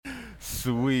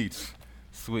Sweet,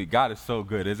 sweet. God is so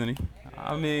good, isn't he?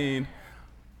 I mean,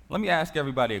 let me ask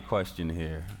everybody a question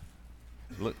here.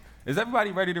 Look, is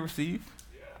everybody ready to receive?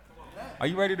 Are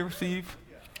you ready to receive?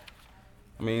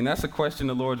 I mean, that's a question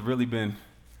the Lord's really been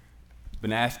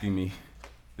asking me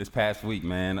this past week,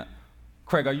 man.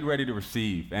 Craig, are you ready to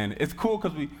receive? And it's cool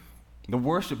because the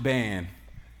worship band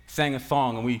sang a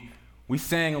song, and we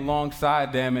sang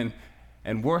alongside them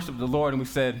and worshiped the Lord, and we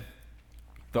said,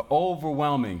 the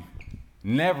overwhelming,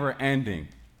 never-ending,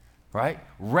 right?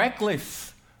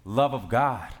 Reckless love of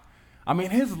God. I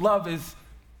mean, his love is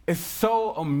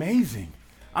so amazing.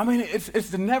 I mean, it's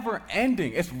the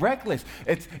never-ending. It's reckless.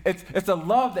 It's a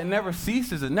love that never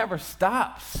ceases. It never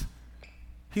stops.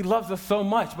 He loves us so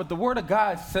much. But the Word of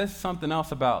God says something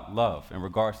else about love in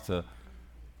regards to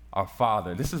our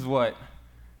Father. This is what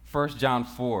 1 John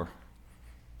 4,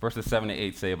 verses 7 to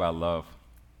 8 say about love.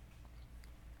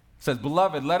 It says,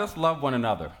 "Beloved, let us love one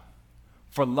another,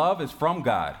 for love is from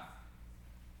God."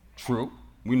 True,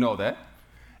 we know that.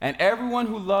 "And everyone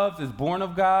who loves is born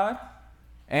of God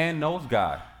and knows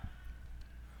God.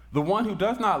 The one who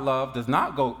does not love does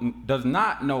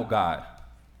not know God."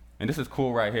 And this is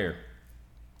cool right here.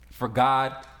 "For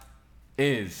God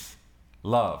is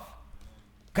love."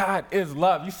 God is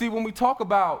love. You see, when we talk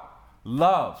about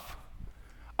love,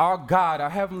 our God, our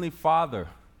Heavenly Father,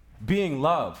 being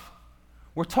love,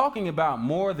 we're talking about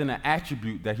more than an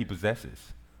attribute that he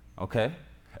possesses, okay?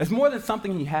 It's more than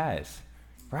something he has,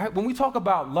 right? When we talk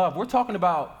about love, we're talking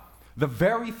about the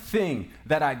very thing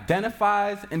that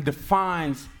identifies and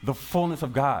defines the fullness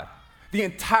of God, the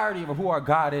entirety of who our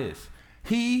God is.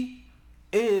 He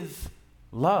is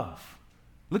love.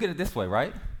 Look at it this way,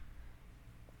 right?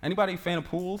 Anybody a fan of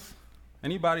pools?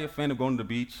 Anybody a fan of going to the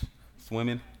beach,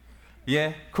 swimming?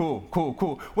 Yeah, cool.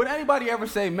 Would anybody ever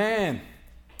say, man,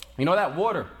 you know that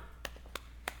water,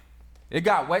 it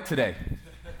got wet today.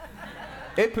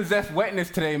 It possessed wetness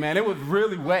today, man. It was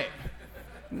really wet.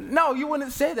 No, you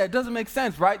wouldn't say that. It doesn't make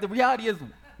sense, right? The reality is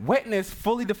wetness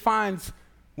fully defines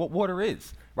what water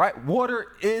is, right?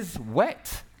 Water is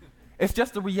wet. It's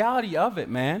just the reality of it,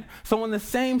 man. So in the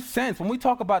same sense, when we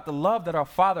talk about the love that our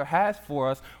Father has for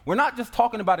us, we're not just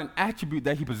talking about an attribute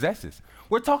that he possesses.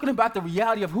 We're talking about the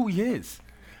reality of who he is.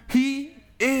 He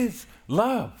is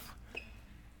love.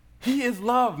 He is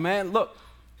love, man. Look,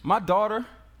 my daughter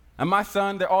and my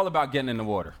son, they're all about getting in the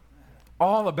water.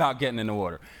 All about getting in the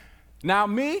water. Now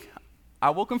me, I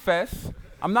will confess,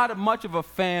 I'm not much of a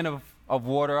fan of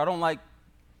water. I don't like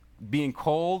being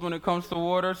cold when it comes to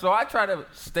water, so I try to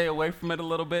stay away from it a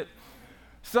little bit.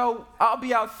 So I'll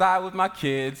be outside with my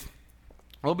kids.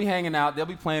 We'll be hanging out. They'll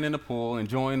be playing in the pool,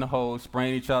 enjoying the hose,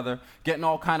 spraying each other, getting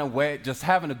all kind of wet, just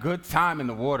having a good time in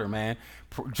the water, man.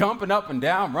 Jumping up and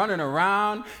down, running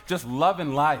around, just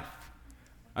loving life.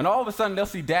 And all of a sudden, they'll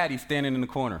see Daddy standing in the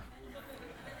corner.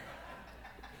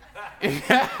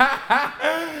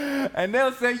 And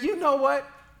they'll say, you know what?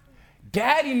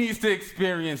 Daddy needs to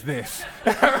experience this,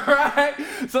 right?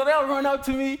 So they'll run up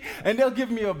to me, and they'll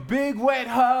give me a big wet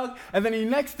hug, and then the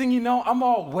next thing you know, I'm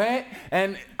all wet,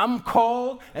 and I'm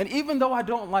cold, and even though I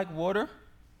don't like water,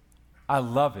 I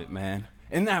love it, man.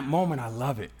 In that moment, I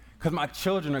love it, because my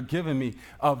children are giving me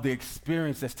of the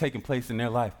experience that's taking place in their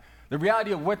life. The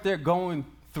reality of what they're going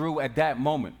through at that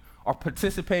moment, or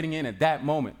participating in at that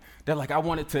moment. They're like, I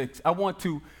want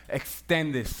to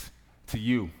extend this to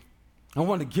you. I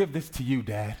want to give this to you,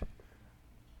 Dad.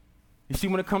 You see,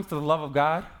 when it comes to the love of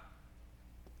God,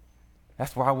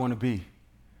 that's where I want to be.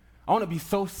 I want to be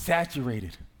so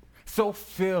saturated, so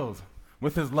filled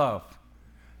with his love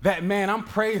that, man, I'm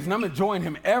praising, I'm enjoying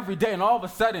him every day, and all of a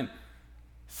sudden,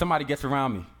 somebody gets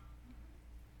around me.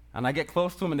 And I get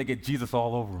close to him, and they get Jesus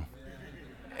all over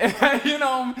him. You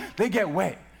know, they get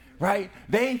wet, right?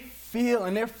 They feel,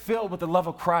 and they're filled with the love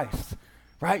of Christ,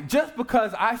 right? Just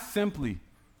because I simply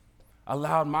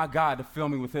allowed my God to fill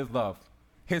me with his love,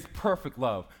 his perfect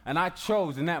love. And I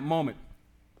chose in that moment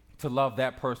to love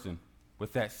that person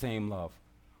with that same love.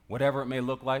 Whatever it may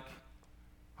look like,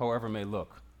 however it may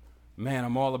look. Man,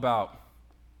 I'm all about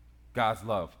God's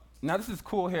love. Now, this is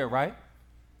cool here, right?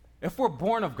 If we're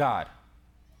born of God,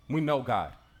 we know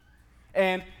God.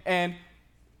 And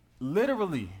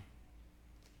literally,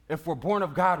 if we're born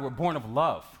of God, we're born of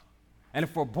love. And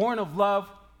if we're born of love,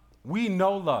 we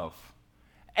know love.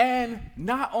 And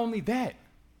not only that,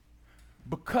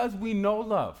 because we know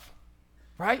love,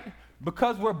 right?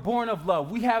 Because we're born of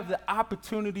love, we have the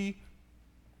opportunity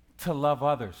to love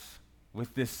others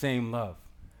with this same love.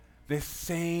 This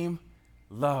same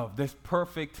love, this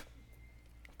perfect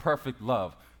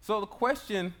love. So the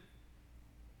question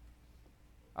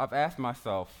I've asked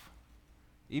myself,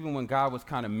 even when God was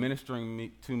kind of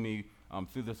ministering to me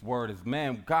through this word is,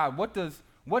 man, God, what does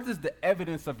the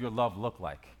evidence of your love look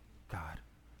like, God?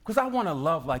 Because I want to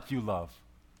love like you love.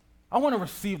 I want to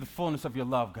receive the fullness of your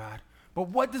love, God. But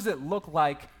what does it look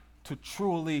like to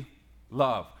truly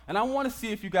love? And I want to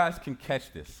see if you guys can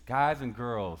catch this, guys and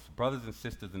girls, brothers and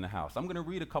sisters in the house. I'm going to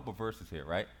read a couple verses here,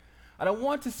 right? And I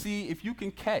want to see if you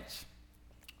can catch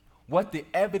what the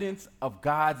evidence of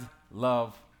God's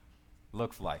love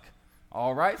looks like.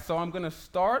 All right, so I'm going to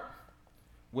start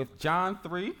with John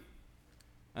 3,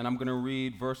 and I'm going to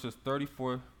read verses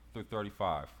 34 through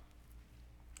 35.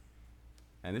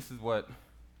 And this is what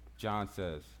John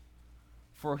says.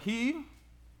 For he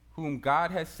whom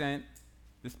God has sent,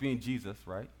 this being Jesus,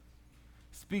 right,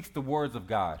 speaks the words of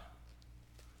God.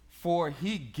 For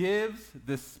he gives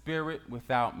the Spirit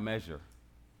without measure.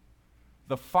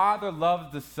 The Father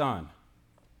loves the Son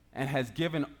and has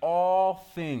given all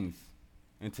things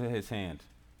into his hand,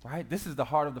 right? This is the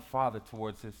heart of the Father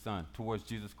towards his Son, towards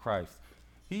Jesus Christ.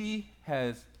 He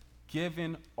has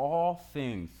given all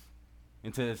things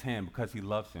into his hand because he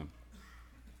loves him.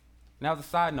 Now, as a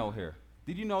side note here,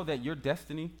 did you know that your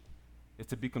destiny is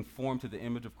to be conformed to the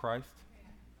image of Christ?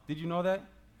 Did you know that?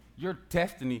 Your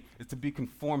destiny is to be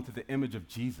conformed to the image of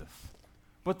Jesus.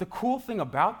 But the cool thing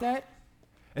about that,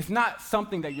 it's not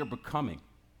something that you're becoming.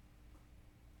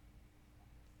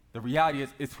 The reality is,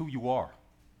 it's who you are.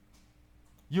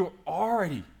 You're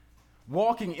already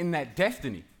walking in that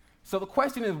destiny. So the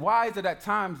question is, why is it at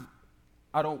times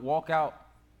I don't walk out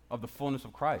of the fullness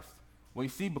of Christ? Well, you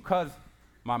see, because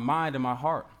my mind and my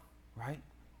heart, right?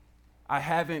 I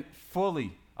haven't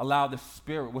fully allowed the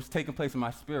Spirit, what's taking place in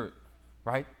my spirit,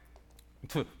 right?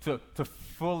 To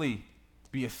fully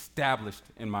be established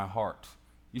in my heart.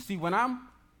 You see, when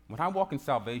I walk in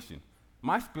salvation,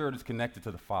 my spirit is connected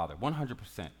to the Father,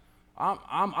 100%.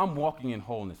 I'm walking in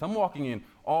wholeness. I'm walking in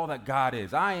all that God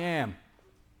is. I am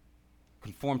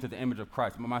conformed to the image of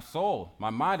Christ. But my soul, my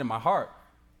mind, and my heart,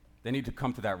 they need to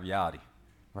come to that reality,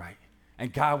 right?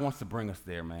 And God wants to bring us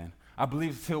there, man. I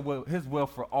believe it's his will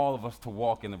for all of us to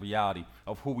walk in the reality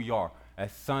of who we are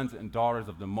as sons and daughters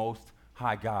of the Most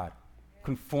High God,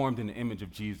 conformed in the image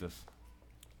of Jesus.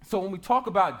 So when we talk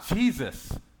about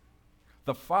Jesus,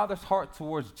 the Father's heart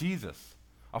towards Jesus,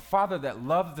 a Father that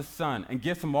loves the Son and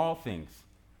gives him all things,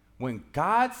 when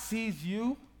God sees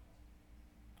you,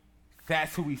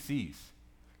 that's who he sees.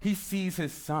 He sees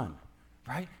his Son,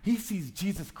 right? He sees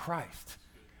Jesus Christ.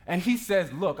 And he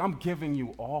says, look, I'm giving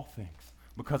you all things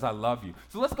because I love you.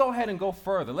 So let's go ahead and go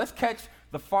further. Let's catch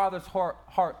the Father's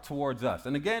heart towards us.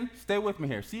 And again, stay with me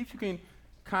here. See if you can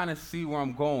kind of see where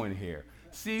I'm going here.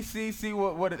 See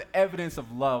what the evidence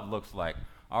of love looks like.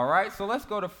 All right, so let's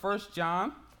go to 1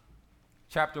 John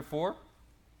chapter 4.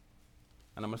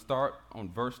 And I'm going to start on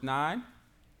verse 9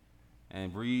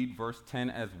 and read verse 10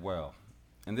 as well.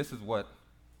 And this is what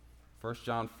 1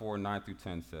 John 4, 9 through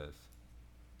 10 says.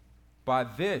 By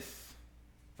this,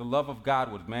 the love of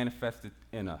God was manifested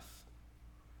in us,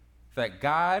 that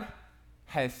God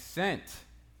has sent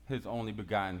his only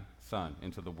begotten Son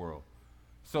into the world,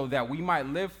 so that we might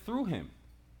live through him.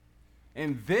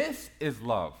 And this is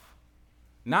love,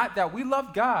 not that we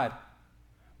loved God,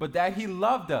 but that he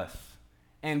loved us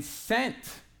and sent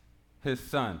his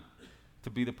Son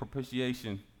to be the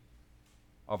propitiation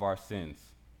of our sins.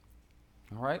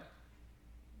 All right?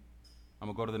 I'm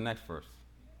going to go to the next verse.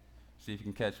 See if you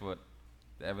can catch what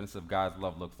the evidence of God's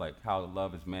love looks like, how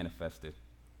love is manifested.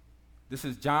 This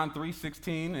is John 3,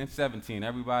 16 and 17.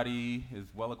 Everybody is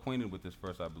well acquainted with this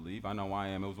verse, I believe. I know I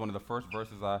am. It was one of the first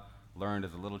verses I learned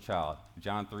as a little child.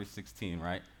 John 3, 16,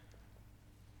 right?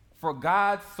 For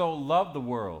God so loved the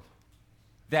world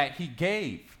that he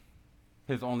gave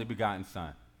his only begotten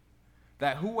Son,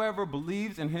 that whoever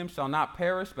believes in him shall not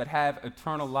perish but have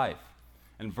eternal life.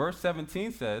 And verse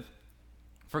 17 says,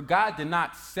 for God did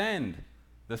not send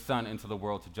the Son into the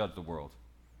world to judge the world,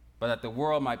 but that the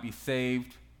world might be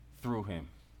saved through him.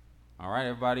 All right,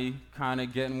 everybody kind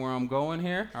of getting where I'm going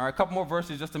here? All right, a couple more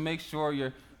verses just to make sure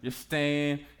you're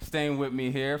staying with me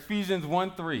here. Ephesians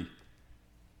 1:3.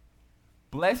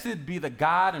 Blessed be the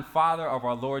God and Father of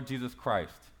our Lord Jesus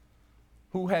Christ,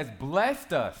 who has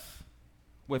blessed us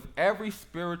with every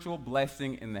spiritual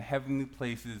blessing in the heavenly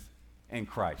places in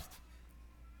Christ.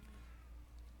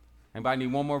 Anybody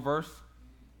need one more verse?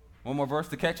 One more verse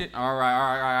to catch it? All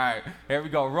right. Here we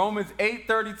go. Romans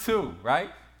 8:32, right?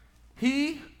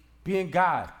 He, being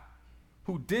God,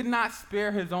 who did not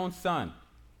spare his own Son,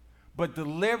 but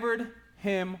delivered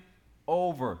him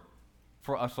over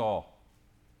for us all,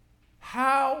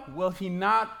 how will he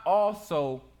not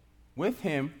also with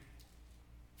him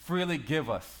freely give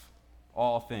us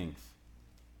all things?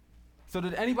 So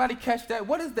did anybody catch that?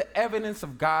 What does the evidence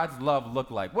of God's love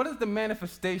look like? What does the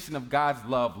manifestation of God's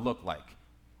love look like?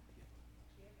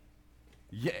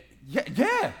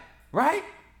 Yeah, right?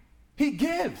 He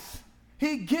gives.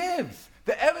 He gives.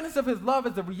 The evidence of his love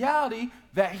is the reality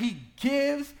that he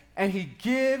gives and he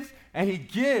gives and he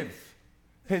gives.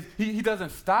 He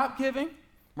doesn't stop giving,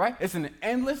 right? It's an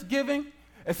endless giving.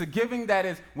 It's a giving that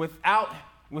is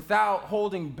without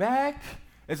holding back.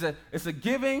 It's a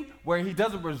giving where he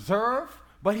doesn't reserve,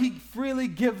 but he freely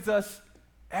gives us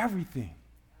everything,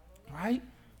 right?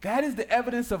 That is the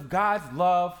evidence of God's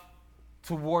love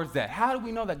towards that. How do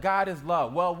we know that God is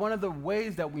love? Well, one of the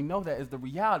ways that we know that is the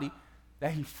reality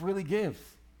that he freely gives.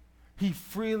 He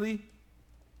freely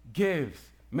gives.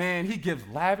 Man, he gives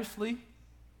lavishly.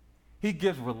 He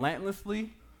gives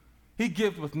relentlessly. He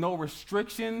gives with no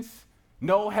restrictions,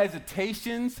 no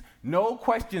hesitations, no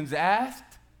questions asked.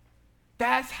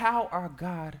 That's how our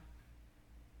God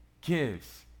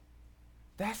gives.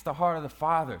 That's the heart of the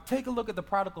Father. Take a look at the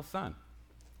prodigal son.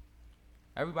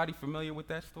 Everybody familiar with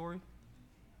that story?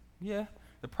 Yeah.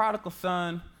 The prodigal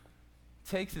son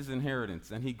takes his inheritance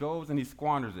and he goes and he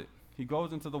squanders it. He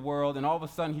goes into the world and all of a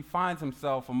sudden he finds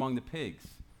himself among the pigs.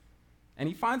 And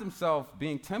he finds himself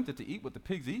being tempted to eat what the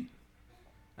pigs eat.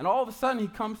 And all of a sudden he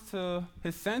comes to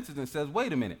his senses and says,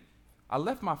 wait a minute, I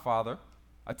left my father,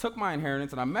 I took my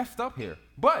inheritance, and I messed up here.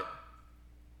 But,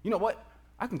 you know what?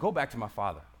 I can go back to my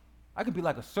father. I can be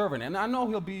like a servant, and I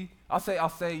know I'll say,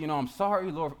 I'm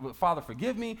sorry, Lord, Father,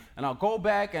 forgive me, and I'll go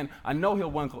back, and I know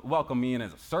he'll welcome me in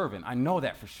as a servant. I know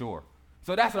that for sure.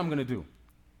 So that's what I'm going to do.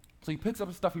 So he picks up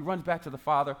his stuff, he runs back to the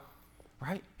father,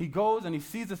 right? He goes and he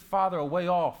sees his father a way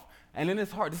off, and in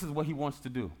his heart, this is what he wants to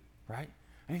do, right?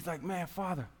 And he's like, man,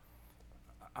 Father,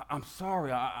 I'm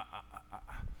sorry. I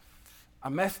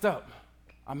messed up.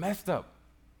 I messed up.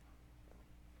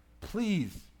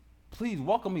 Please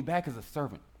welcome me back as a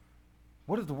servant.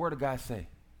 What does the word of God say?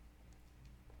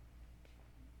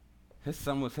 His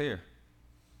son was here.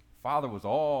 Father was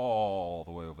all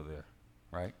the way over there,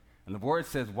 right? And the word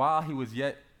says, while he was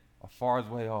yet a far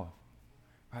way off,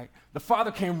 right? The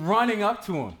father came running up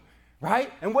to him,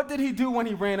 right? And what did he do when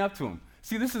he ran up to him?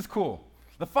 See, this is cool.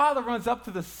 The father runs up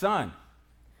to the son,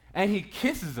 and he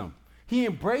kisses him. He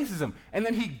embraces him, and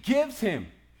then he gives him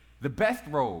the best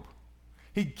robe.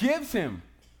 He gives him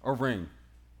a ring.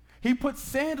 He puts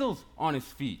sandals on his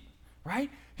feet, right?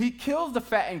 He kills the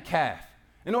fattened calf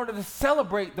in order to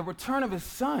celebrate the return of his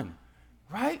son,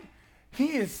 right? He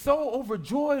is so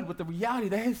overjoyed with the reality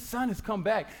that his son has come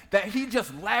back that he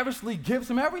just lavishly gives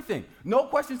him everything. No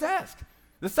questions asked.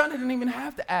 The son didn't even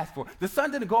have to ask for it. The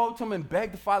son didn't go up to him and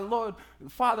beg the father, Lord,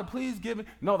 Father, please give me.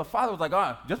 No, the father was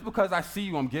like, just because I see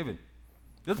you, I'm giving.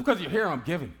 Just because you're here, I'm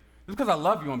giving. Just because I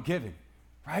love you, I'm giving,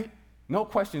 right? No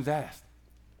questions asked.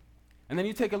 And then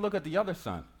you take a look at the other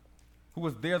son who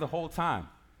was there the whole time.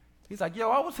 He's like,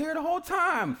 I was here the whole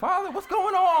time. Father, what's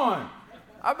going on?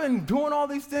 I've been doing all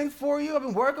these things for you. I've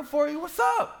been working for you. What's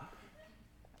up?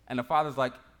 And the father's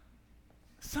like,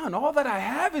 son, all that I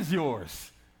have is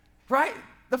yours, right?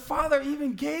 The father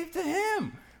even gave to him.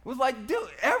 It was like, dude,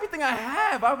 everything I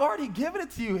have, I've already given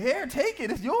it to you. Here, take it.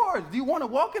 It's yours. Do you want to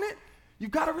walk in it?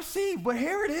 You've got to receive, but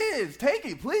here it is. Take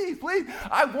it, please, please.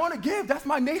 I want to give. That's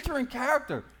my nature and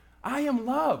character. I am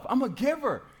love. I'm a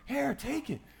giver. Here, take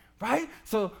it, right?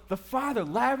 So the father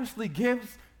lavishly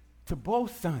gives to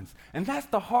both sons, and that's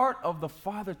the heart of the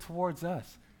Father towards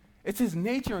us. It's his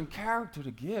nature and character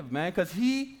to give, man, because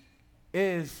he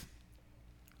is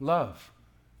love.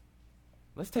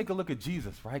 Let's take a look at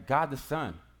Jesus, right? God the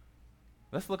Son.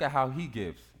 Let's look at how he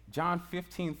gives. John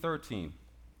 15:13.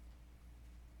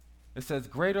 It says,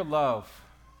 greater love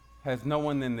has no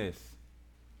one than this,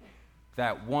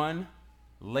 that one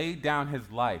laid down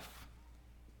his life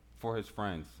for his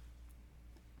friends.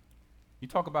 You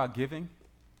talk about giving,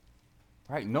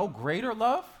 right? No greater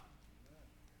love?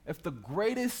 If the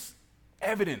greatest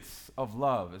evidence of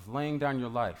love is laying down your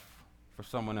life for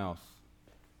someone else,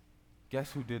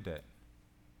 guess who did that?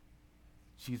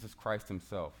 Jesus Christ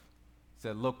himself.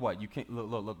 Said, look what, you can't,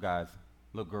 look guys,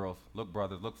 look girls, look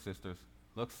brothers, look sisters,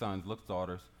 look sons, look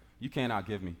daughters. You can't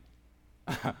outgive me.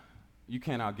 You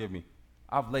can't outgive me.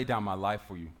 I've laid down my life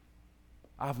for you.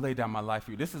 I've laid down my life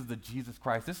for you. This is the Jesus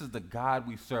Christ. This is the God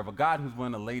we serve, a God who's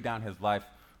willing to lay down his life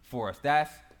for us.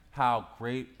 That's how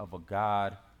great of a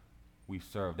God we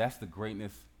serve. That's the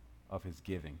greatness of his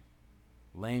giving,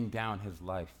 laying down his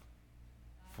life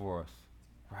for us,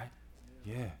 right?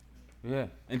 Yeah.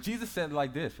 And Jesus said it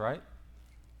like this, right?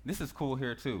 This is cool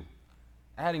here too.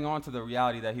 Adding on to the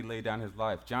reality that he laid down his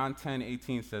life. John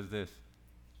 10:18 says this.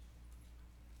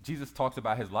 Jesus talks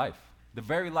about his life, the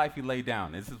very life he laid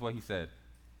down. This is what he said.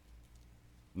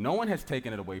 No one has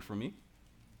taken it away from me,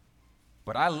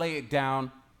 but I lay it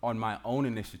down on my own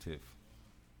initiative.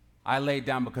 I lay it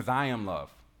down because I am love.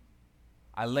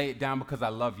 I lay it down because I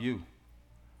love you.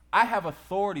 I have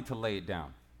authority to lay it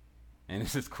down. And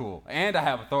this is cool. And I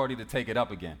have authority to take it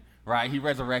up again, right? He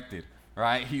resurrected,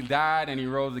 right? He died and he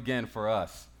rose again for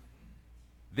us.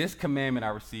 This commandment I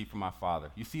received from my Father.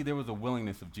 You see, there was a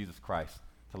willingness of Jesus Christ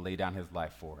to lay down his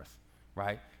life for us,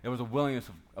 right? There was a willingness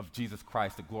of Jesus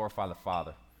Christ to glorify the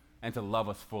Father and to love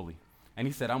us fully. And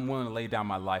he said, I'm willing to lay down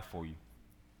my life for you.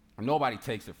 Nobody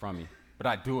takes it from me, but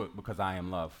I do it because I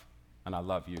am love, and I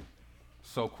love you.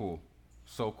 So cool.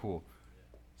 So cool.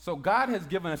 So God has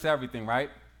given us everything, right?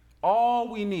 All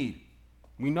we need.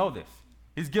 We know this.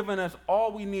 He's given us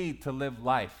all we need to live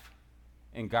life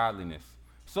in godliness.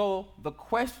 So the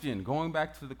question, going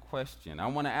back to the question, I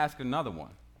want to ask another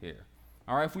one here.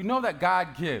 All right, if we know that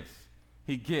God gives,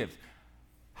 he gives,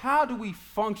 how do we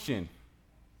function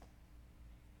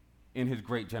in his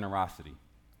great generosity?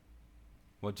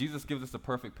 Well, Jesus gives us a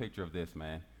perfect picture of this,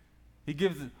 man. He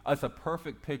gives us a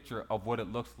perfect picture of what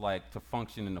it looks like to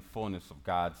function in the fullness of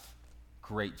God's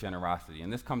great generosity.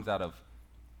 And this comes out of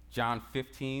John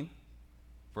 15,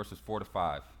 verses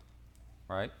 4-5,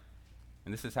 right?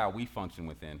 And this is how we function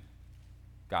within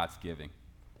God's giving.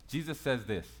 Jesus says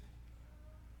this,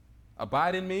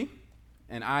 abide in me,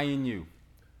 and I in you.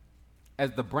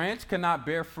 As the branch cannot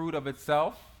bear fruit of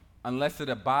itself unless it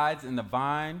abides in the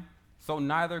vine, so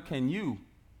neither can you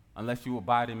unless you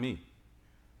abide in me.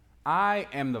 I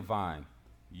am the vine,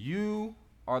 you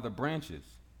are the branches.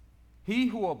 He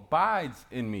who abides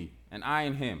in me, and I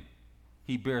in him,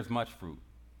 he bears much fruit.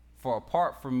 For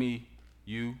apart from me,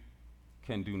 you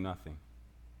can do nothing.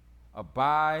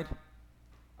 Abide,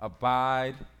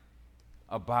 abide,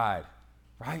 abide,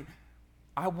 right?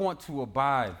 I want to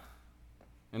abide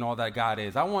in all that God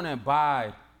is. I want to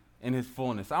abide in his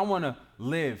fullness. I want to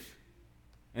live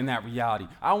in that reality.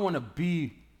 I want to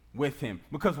be with him.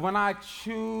 Because when I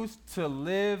choose to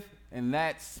live in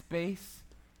that space,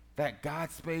 that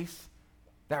God space,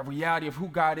 that reality of who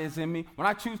God is in me, when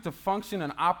I choose to function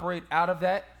and operate out of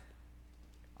that,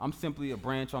 I'm simply a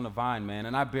branch on the vine, man,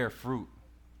 and I bear fruit,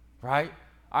 right?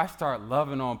 I start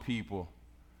loving on people.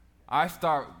 I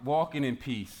start walking in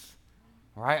peace,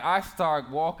 right? I start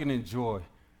walking in joy,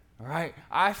 right?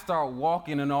 I start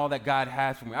walking in all that God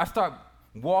has for me. I start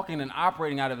walking and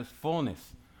operating out of his fullness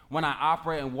when I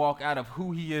operate and walk out of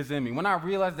who he is in me. When I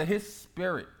realize that his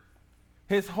Spirit,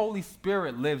 his Holy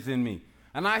Spirit lives in me.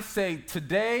 And I say,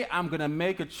 today I'm going to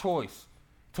make a choice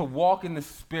to walk in the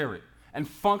Spirit and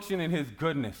function in his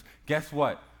goodness. Guess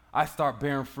what? I start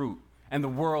bearing fruit, and the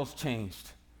world's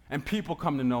changed, and people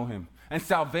come to know him, and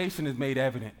salvation is made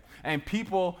evident, and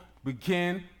people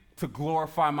begin to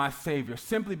glorify my Savior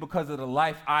simply because of the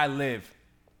life I live,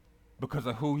 because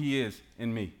of who he is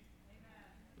in me.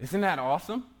 Amen. Isn't that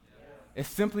awesome? Yes. It's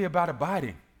simply about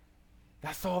abiding.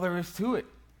 That's all there is to it.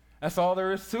 That's all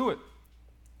there is to it.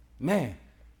 Man,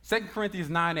 2 Corinthians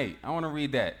 9:8. I want to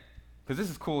read that because this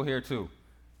is cool here too.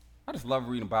 I just love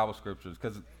reading Bible scriptures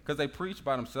because they preach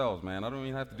by themselves, man. I don't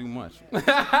even have to do much.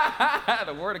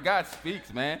 The Word of God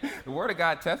speaks, man. The Word of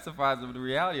God testifies of the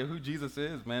reality of who Jesus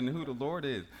is, man, and who the Lord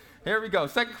is. Here we go,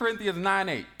 2 Corinthians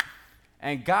 9:8.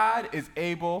 And God is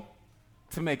able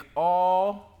to make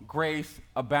all grace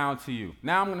abound to you.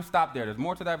 Now I'm going to stop there. There's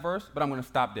more to that verse, but I'm going to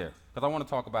stop there because I want to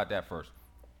talk about that first.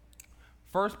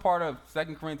 First part of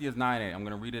 2 Corinthians 9:8, I'm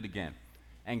going to read it again.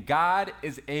 And God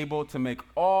is able to make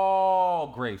all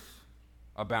grace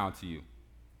abound to you.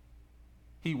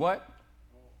 He what?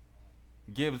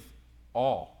 Gives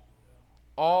all.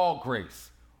 All grace.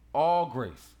 All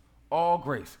grace. All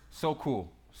grace. So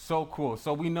cool. So cool.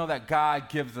 So we know that God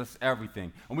gives us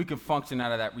everything, and we can function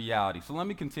out of that reality. So let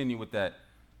me continue with that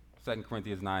 2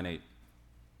 Corinthians 9:8.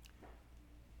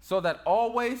 So that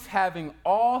always having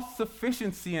all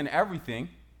sufficiency in everything,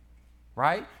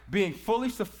 right? Being fully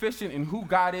sufficient in who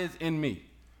God is in me.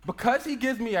 Because he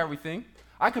gives me everything,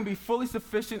 I can be fully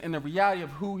sufficient in the reality of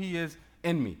who he is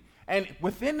in me. And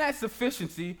within that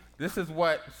sufficiency, this is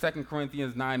what 2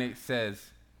 Corinthians 9:8 says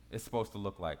it's supposed to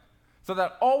look like. So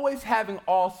that always having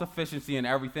all sufficiency in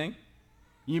everything,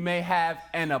 you may have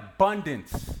an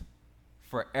abundance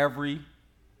for every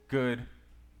good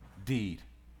deed.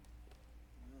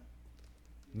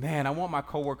 Man, I want my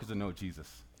coworkers to know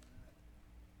Jesus.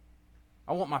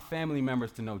 I want my family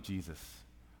members to know Jesus.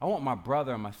 I want my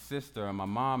brother and my sister and my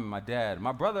mom and my dad.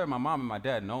 My brother and my mom and my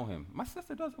dad know him. My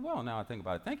sister does it well now I think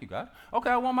about it. Thank you, God. Okay,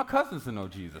 I want my cousins to know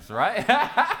Jesus, right?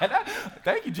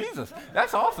 Thank you, Jesus.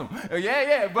 That's awesome.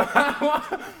 Yeah. But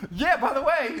yeah, by the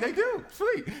way, they do.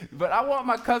 Sweet. But I want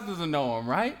my cousins to know him,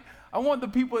 right? I want the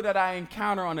people that I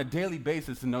encounter on a daily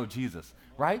basis to know Jesus,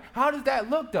 right? How does that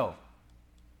look, though?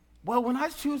 Well, when I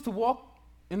choose to walk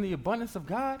in the abundance of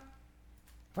God,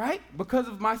 right? Because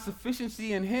of my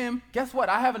sufficiency in him, guess what?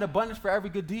 I have an abundance for every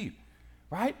good deed,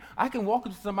 right? I can walk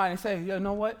up to somebody and say, you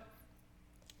know what?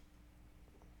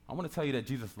 I want to tell you that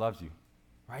Jesus loves you,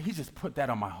 right? He just put that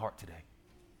on my heart today.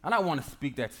 And I want to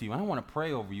speak that to you. And I want to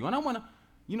pray over you. And I want to,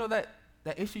 you know, that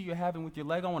issue you're having with your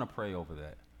leg, I want to pray over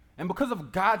that. And because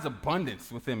of God's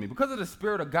abundance within me, because of the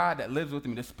Spirit of God that lives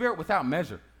within me, the Spirit without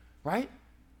measure, right?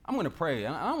 I'm going to pray,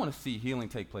 and I want to see healing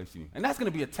take place in you. And that's going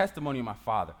to be a testimony of my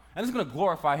Father. And it's going to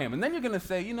glorify him. And then you're going to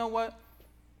say, you know what?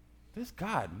 This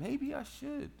God, maybe I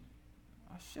should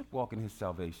walk in his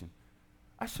salvation.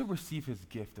 I should receive his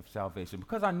gift of salvation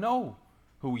because I know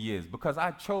who he is, because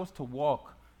I chose to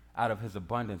walk out of his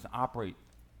abundance, operate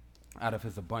out of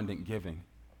his abundant giving.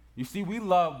 You see, we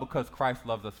love because Christ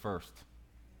loves us first,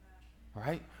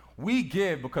 right? We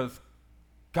give because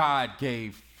God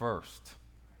gave first.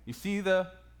 You see the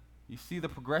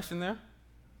progression there?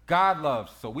 God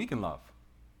loves so we can love.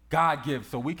 God gives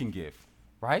so we can give,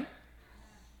 right?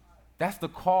 That's the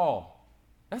call.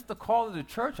 That's the call of the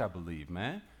church, I believe,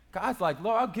 man. God's like,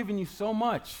 Lord, I've given you so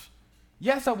much.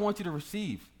 Yes, I want you to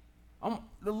receive.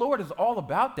 The Lord is all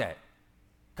about that.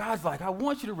 God's like, I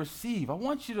want you to receive. I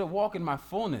want you to walk in my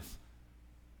fullness.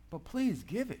 But please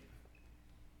give it.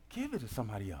 Give it to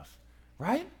somebody else,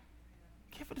 right?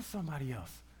 Give it to somebody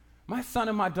else. My son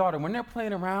and my daughter, when they're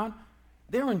playing around,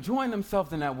 they're enjoying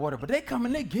themselves in that water, but they come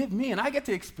and they give me, and I get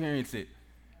to experience it.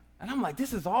 And I'm like,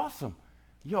 this is awesome.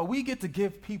 Yo, we get to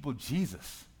give people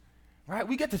Jesus, right?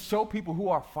 We get to show people who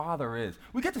our Father is.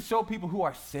 We get to show people who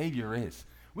our Savior is.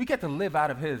 We get to live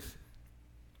out of his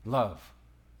love.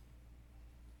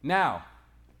 Now,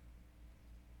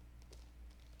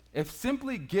 if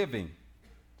simply giving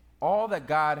all that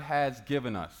God has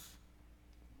given us,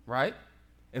 right,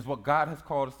 is what God has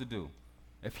called us to do,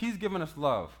 if he's given us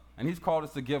love and he's called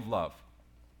us to give love,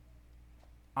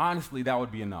 honestly, that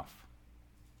would be enough.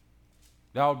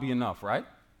 That would be enough, right?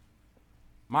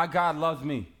 My God loves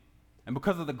me. And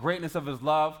because of the greatness of his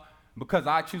love, because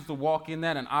I choose to walk in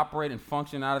that and operate and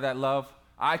function out of that love,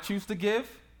 I choose to give,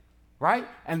 right?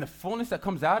 And the fullness that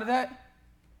comes out of that,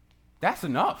 that's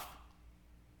enough.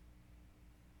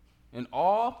 In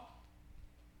all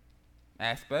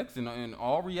aspects, in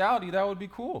all reality, that would be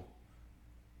cool.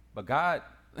 But God,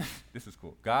 this is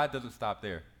cool. God doesn't stop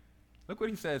there. Look what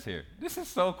he says here. This is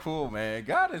so cool, man.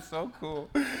 God is so cool.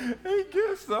 He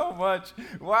gives so much.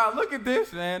 Wow, look at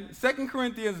this, man. 2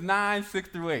 Corinthians 9, 6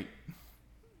 through 8.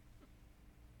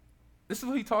 This is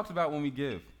what he talks about when we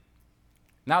give.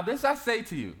 Now this I say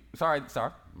to you. Sorry, let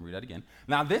me read that again.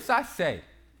 Now this I say,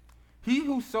 he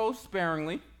who sows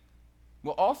sparingly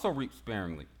will also reap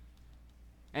sparingly.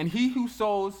 And he who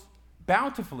sows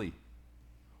bountifully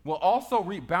will also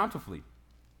reap bountifully.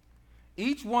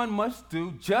 Each one must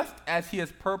do just as he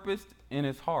has purposed in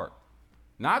his heart,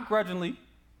 not grudgingly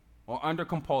or under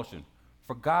compulsion,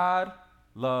 for God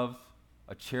loves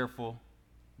a cheerful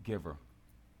giver.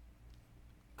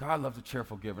 God loves a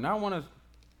cheerful giver. Now I want to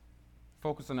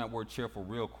focus on that word cheerful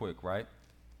real quick, right?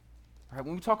 Right,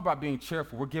 when we talk about being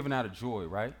cheerful, we're giving out of joy,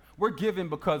 right? We're giving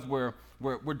because we're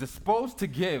disposed to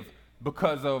give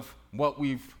because of what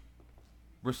we've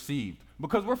received.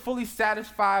 Because we're fully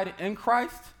satisfied in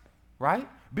Christ, right?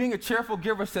 Being a cheerful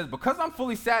giver says, because I'm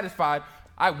fully satisfied,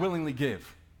 I willingly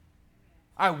give.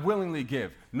 I willingly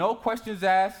give. No questions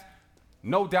asked,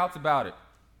 no doubts about it.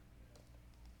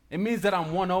 It means that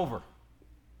I'm won over.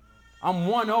 I'm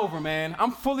won over, man.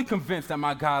 I'm fully convinced that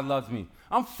my God loves me.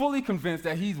 I'm fully convinced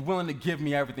that he's willing to give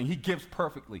me everything. He gives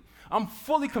perfectly. I'm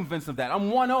fully convinced of that. I'm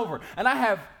won over. And I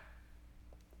have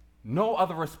no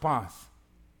other response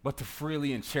but to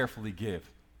freely and cheerfully give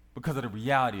because of the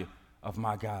reality of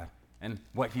my God and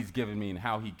what he's given me and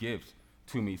how he gives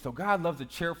to me. So God loves a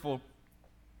cheerful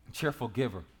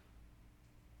giver.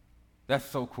 That's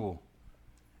so cool.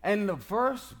 And the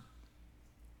verse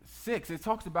 6, it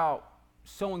talks about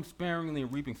sowing sparingly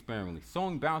and reaping sparingly.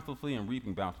 Sowing bountifully and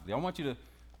reaping bountifully. I want you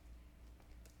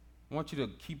to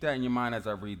keep that in your mind as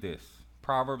I read this.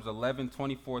 Proverbs 11,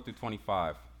 24 through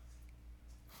 25.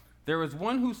 There is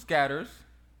one who scatters,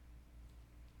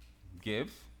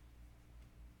 gives,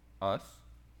 us.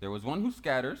 There was one who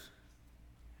scatters,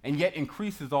 and yet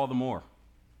increases all the more.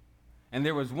 And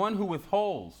there was one who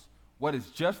withholds what is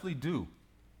justly due,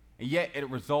 and yet it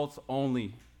results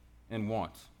only in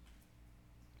want.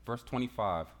 Verse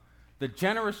 25, the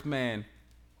generous man,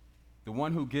 the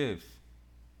one who gives,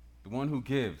 the one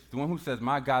who says,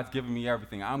 my God's given me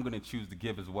everything, I'm going to choose to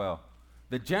give as well.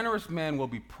 The generous man will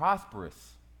be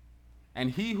prosperous,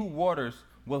 and he who waters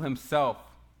will himself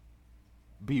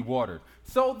be watered.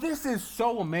 So this is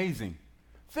so amazing.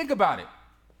 Think about it.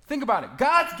 Think about it.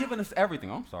 God's given us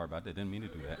everything. Oh, I'm sorry about that. Didn't mean to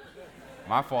do that.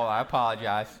 My fault. I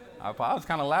apologize. I was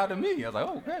kind of loud to me. I was like,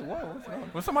 oh, okay, whoa, what's going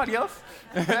on? Was somebody else?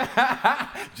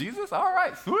 Jesus? All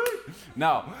right, sweet.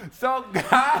 No. So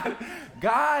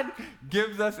God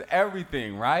gives us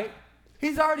everything, right?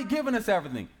 He's already given us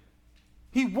everything.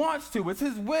 He wants to. It's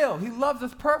his will. He loves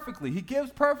us perfectly. He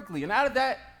gives perfectly. And out of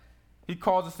that, he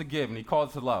calls us to give and he calls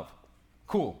us to love.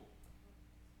 Cool.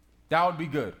 That would be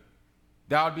good.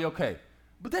 That would be okay.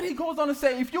 But then he goes on to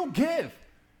say, if you give,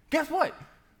 guess what?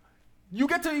 You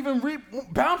get to even reap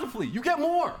bountifully. You get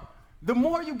more. The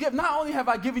more you give, not only have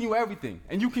I given you everything,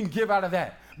 and you can give out of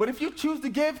that, but if you choose to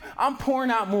give, I'm pouring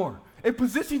out more. It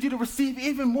positions you to receive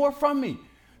even more from me.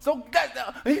 So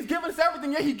he's given us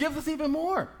everything, yet he gives us even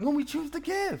more when we choose to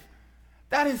give.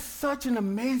 That is such an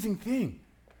amazing thing.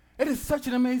 It is such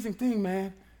an amazing thing,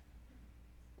 man.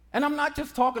 And I'm not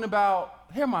just talking about,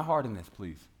 hear my heart in this,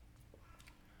 please.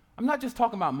 I'm not just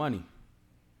talking about money,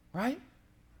 right?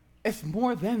 It's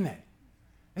more than that.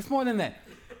 It's more than that.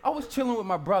 I was chilling with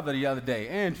my brother the other day,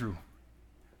 Andrew.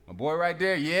 My boy right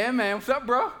there. Yeah, man. What's up,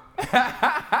 bro?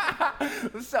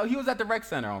 So he was at the rec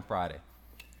center on Friday.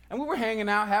 And we were hanging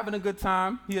out, having a good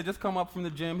time. He had just come up from the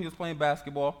gym. He was playing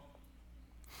basketball.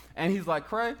 And he's like,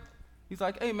 Craig, he's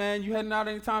like, hey, man, you heading out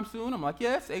anytime soon? I'm like,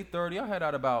 yeah, it's 8:30. I'll head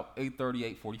out about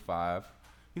 8:30, 8:45.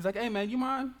 He's like, hey, man, you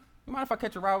mind if I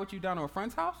catch a ride with you down to a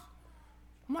friend's house?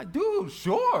 I'm like, dude,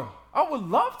 sure. I would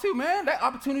love to, man. That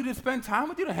opportunity to spend time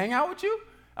with you, to hang out with you.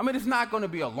 I mean, it's not going to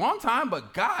be a long time,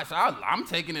 but gosh, I'm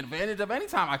taking advantage of any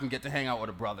time I can get to hang out with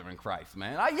a brother in Christ,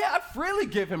 man. I'd freely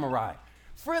give him a ride.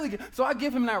 So I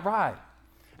give him that ride.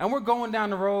 And we're going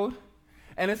down the road,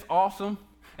 and it's awesome,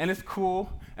 and it's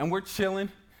cool, and we're chilling.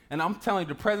 And I'm telling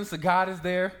you, the presence of God is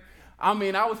there. I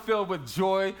mean, I was filled with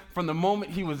joy from the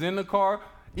moment he was in the car.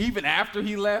 Even after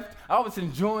he left, I was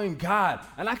enjoying God.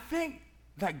 And I think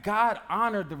that God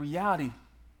honored the reality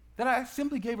that I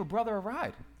simply gave a brother a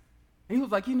ride. And he was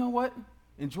like, you know what?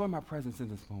 Enjoy my presence in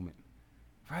this moment,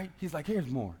 right? He's like, here's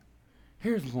more.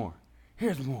 Here's more.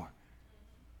 Here's more.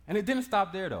 And it didn't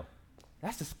stop there, though.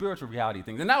 That's the spiritual reality of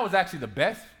things. And that was actually the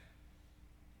best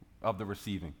of the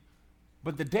receiving.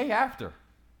 But the day after,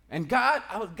 and God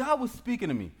was speaking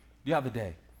to me the other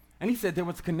day, and he said there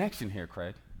was a connection here,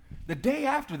 Craig. The day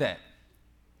after that,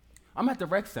 I'm at the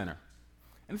rec center.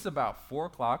 And it's about 4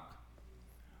 o'clock.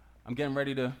 I'm getting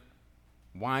ready to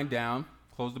wind down,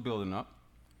 close the building up.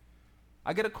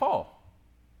 I get a call.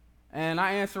 And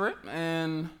I answer it,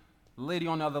 and the lady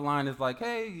on the other line is like,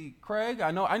 hey, Craig,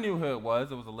 I knew who it was.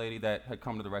 It was a lady that had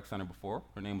come to the rec center before.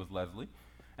 Her name was Leslie.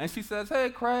 And she says, hey,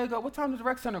 Craig, what time does the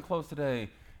rec center close today?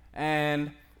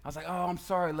 And I was like, oh, I'm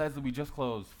sorry, Leslie, we just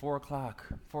closed, 4 o'clock.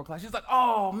 4 o'clock. She's like,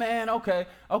 oh, man, okay,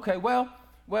 well,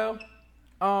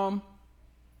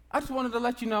 I just wanted to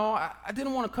let you know, I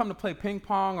didn't want to come to play ping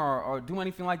pong or do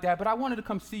anything like that, but I wanted to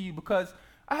come see you because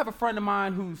I have a friend of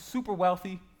mine who's super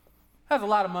wealthy, has a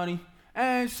lot of money,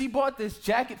 and she bought this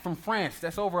jacket from France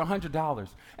that's over $100,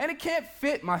 and it can't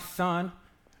fit my son.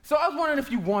 So I was wondering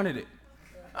if you wanted it.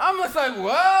 I'm just like,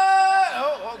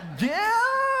 what? Yeah,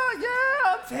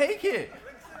 I'll take it.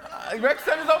 Rec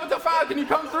Center's open till 5. Can you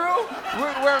come through?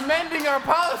 We're amending our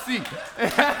policy.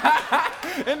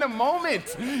 In the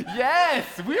moment. Yes,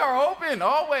 we are open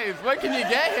always. When can you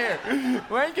get here?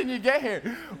 When can you get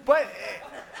here? But,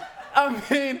 I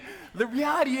mean, the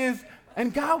reality is,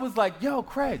 and God was like, yo,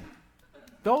 Craig,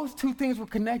 those two things were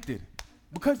connected.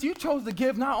 Because you chose to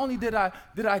give, not only did I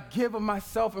give of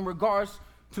myself in regards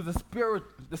to the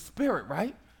spirit,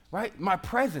 right? My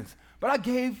presence. But I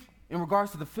gave in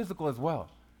regards to the physical as well.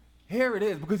 Here it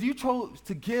is, because you chose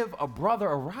to give a brother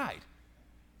a ride.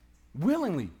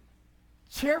 Willingly.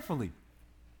 Cheerfully.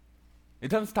 It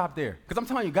doesn't stop there. Because I'm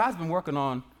telling you, God's been working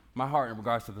on my heart in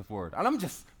regards to this word. And I'm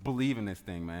just believing this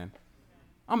thing, man.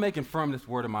 I'm making firm this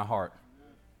word in my heart.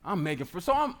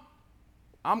 So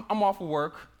I'm off of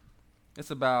work.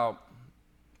 It's about,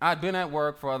 I'd been at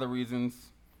work for other reasons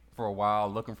for a while,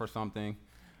 looking for something.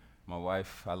 My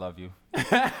wife, I love you.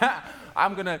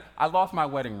 I lost my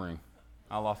wedding ring.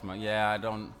 I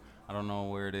don't know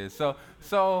where it is.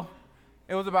 So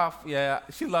it was about,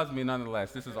 she loves me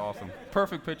nonetheless. This is awesome.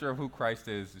 Perfect picture of who Christ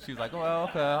is. She's like, well,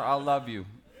 okay, I'll love you.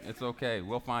 It's okay.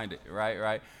 We'll find it,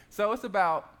 right? So it's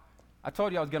about, I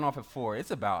told you I was getting off at 4.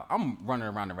 It's about, I'm running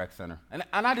around the rec center. And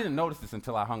I didn't notice this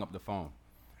until I hung up the phone.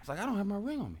 I was like, I don't have my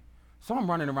ring on me. So I'm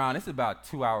running around. It's about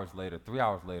 2 hours later, 3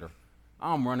 hours later.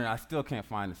 I'm running. I still can't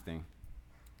find this thing.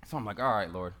 So I'm like, all right,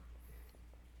 Lord.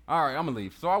 All right, I'm going to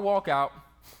leave. So I walk out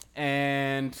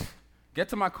and get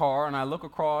to my car, and I look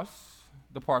across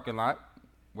the parking lot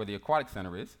where the aquatic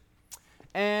center is,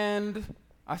 and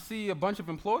I see a bunch of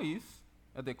employees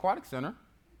at the aquatic center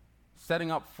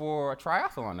setting up for a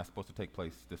triathlon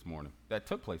that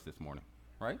took place this morning,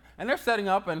 right? And they're setting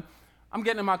up, and I'm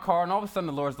getting in my car, and all of a sudden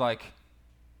the Lord's like,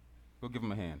 go give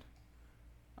them a hand.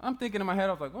 I'm thinking in my head,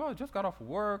 I was like, well, I just got off of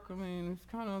work. I mean,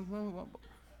 it's kind of,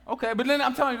 okay. But then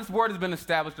I'm telling you, this word has been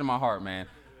established in my heart, man.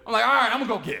 I'm like, all right, I'm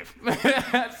going to go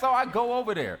give. So I go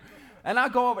over there. And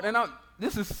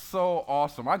this is so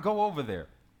awesome. I go over there.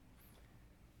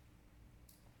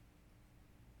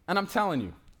 And I'm telling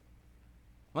you,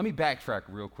 let me backtrack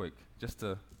real quick just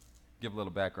to give a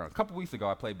little background. A couple weeks ago,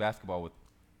 I played basketball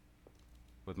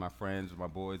with my friends, with my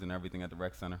boys and everything at the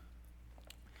rec center.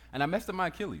 And I messed up my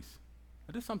Achilles.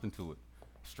 I did something to it.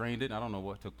 Strained it. I don't know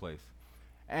what took place.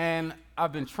 And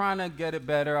I've been trying to get it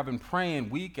better. I've been praying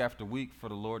week after week for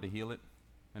the Lord to heal it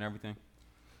and everything.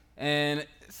 And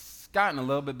it's gotten a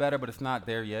little bit better, but it's not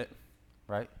there yet,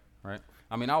 right?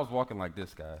 I mean, I was walking like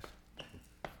this, guys,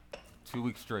 2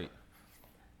 weeks straight.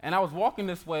 And I was walking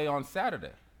this way on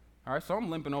Saturday. All right, so I'm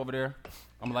limping over there.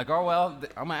 I'm like, oh, well,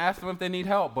 I'm going to ask them if they need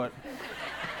help, but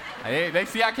hey, they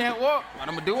see I can't walk, but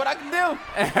I'm going to do what I can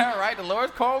do. All right, the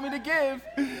Lord's called me to give.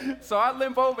 So I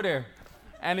limp over there.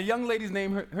 And the young lady's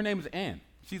name, her name is Ann.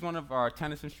 She's one of our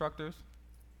tennis instructors.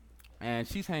 And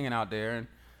she's hanging out there. And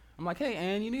I'm like, hey,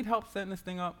 Ann, you need help setting this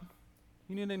thing up?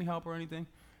 You need any help or anything?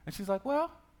 And she's like,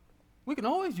 well, we can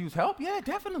always use help. Yeah,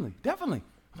 definitely. I'm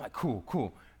like,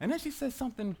 cool. And then she says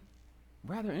something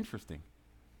rather interesting.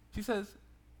 She says,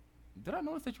 did I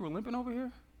notice that you were limping over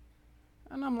here?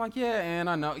 And I'm like, yeah, Ann,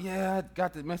 I know. Yeah, I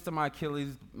got messed up my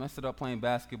Achilles, messed it up playing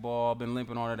basketball. I've been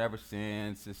limping on it ever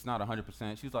since. It's not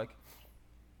 100%. She's like,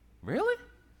 really?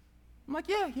 I'm like,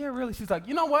 yeah, really. She's like,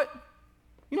 you know what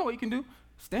you can do?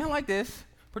 Stand like this,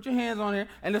 put your hands on here,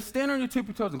 and just stand on your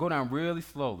tippy toes and go down really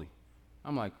slowly.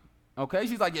 I'm like, okay.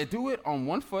 She's like, yeah, do it on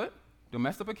one foot, do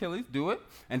messed up Achilles, do it,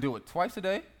 and do it twice a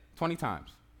day, 20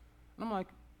 times. And I'm like,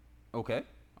 okay,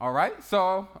 all right.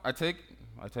 So I take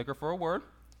her for a word.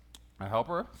 I help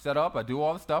her set up. I do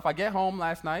all the stuff. I get home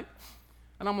last night,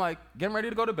 and I'm like, getting ready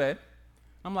to go to bed.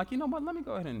 I'm like, you know what? Let me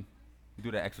go ahead and do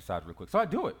that exercise real quick. So I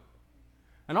do it.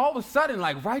 And all of a sudden,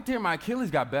 like right there, my Achilles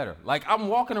got better. Like I'm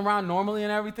walking around normally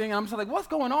and everything, and I'm just like, what's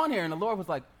going on here? And the Lord was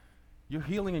like, your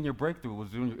healing and your breakthrough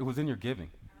was in your giving.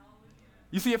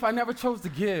 You see, if I never chose to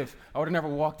give, I would have never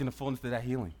walked in the fullness of that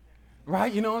healing.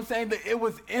 Right? You know what I'm saying? It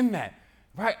was in that.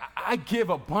 Right? I give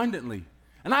abundantly.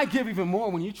 And I give even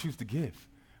more when you choose to give.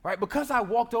 Right? Because I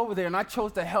walked over there and I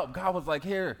chose to help, God was like,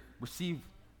 here, receive.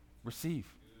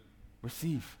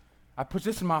 I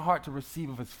positioned my heart to receive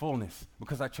of his fullness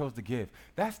because I chose to give.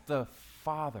 That's the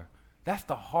Father. That's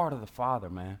the heart of the Father,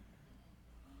 man.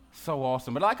 So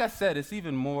awesome. But like I said, it's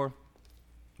even more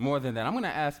than that. I'm going to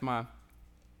ask my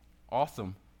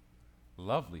awesome,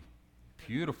 lovely,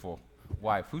 beautiful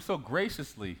wife, who so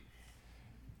graciously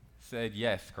said,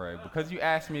 yes, Craig, because you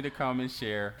asked me to come and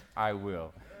share, I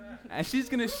will. And she's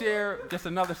going to share just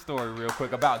another story real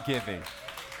quick about giving.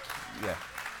 Yeah.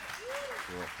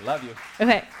 Cool. Love you.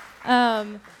 Okay.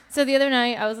 So the other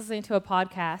night, I was listening to a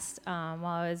podcast while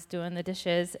I was doing the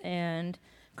dishes, and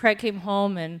Craig came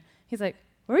home, and he's like,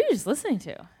 what were you just listening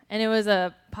to? And it was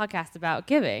a podcast about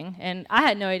giving, and I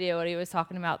had no idea what he was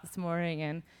talking about this morning,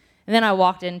 and then I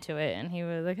walked into it, and he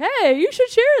was like, hey, you should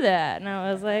share that. And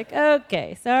I was like,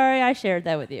 okay, sorry, I shared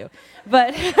that with you.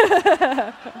 But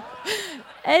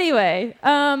anyway,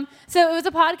 so it was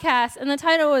a podcast, and the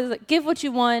title was Give What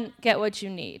You Want, Get What You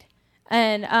Need.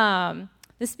 And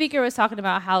the speaker was talking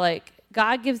about how, like,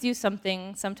 God gives you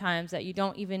something sometimes that you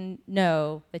don't even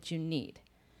know that you need.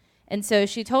 And so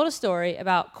she told a story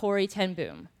about Corrie ten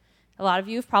Boom. A lot of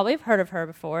you have probably heard of her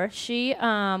before. She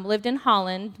lived in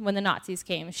Holland when the Nazis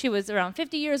came. She was around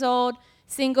 50 years old,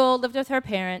 single, lived with her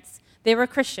parents. They were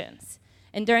Christians.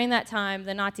 And during that time,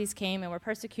 the Nazis came and were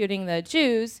persecuting the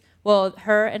Jews. Well,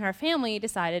 her and her family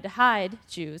decided to hide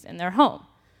Jews in their home.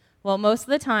 Well, most of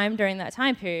the time during that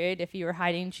time period, if you were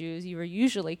hiding Jews, you were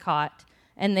usually caught,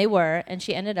 and they were, and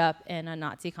she ended up in a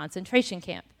Nazi concentration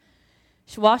camp.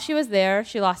 While she was there,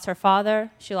 she lost her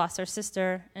father, she lost her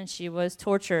sister, and she was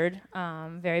tortured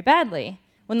very badly.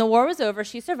 When the war was over,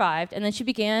 she survived, and then she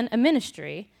began a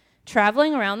ministry,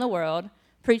 traveling around the world,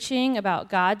 preaching about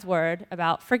God's word,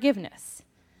 about forgiveness.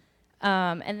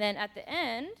 And then at the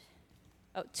end,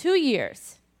 2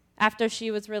 years after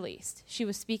she was released, she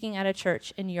was speaking at a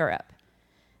church in Europe.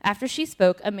 After she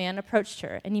spoke, a man approached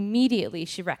her, and immediately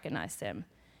she recognized him.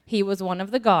 He was one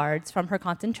of the guards from her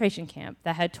concentration camp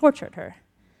that had tortured her.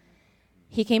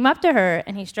 He came up to her,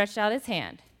 and he stretched out his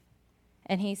hand,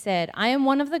 And he said, I am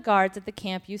one of the guards at the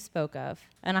camp you spoke of,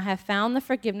 and I have found the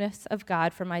forgiveness of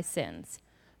God for my sins,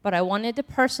 but I wanted to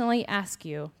personally ask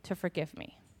you to forgive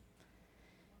me.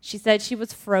 She said she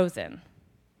was frozen.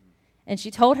 And she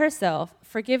told herself,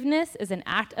 forgiveness is an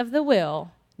act of the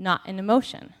will, not an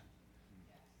emotion.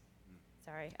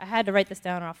 Sorry, I had to write this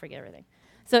down or I'll forget everything.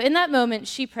 So in that moment,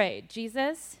 she prayed,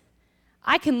 Jesus,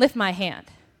 I can lift my hand,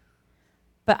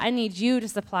 but I need you to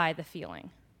supply the feeling.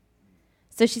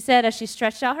 So she said, as she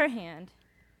stretched out her hand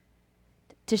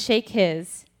to shake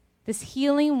his, this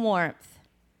healing warmth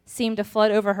seemed to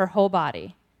flood over her whole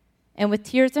body. And with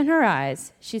tears in her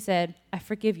eyes, she said, I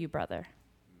forgive you, brother.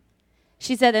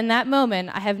 She said, in that moment,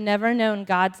 I have never known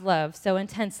God's love so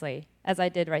intensely as I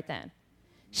did right then.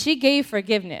 She gave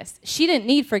forgiveness. She didn't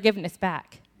need forgiveness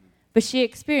back, but she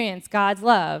experienced God's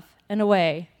love in a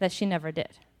way that she never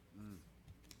did.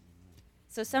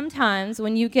 So sometimes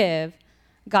when you give,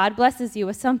 God blesses you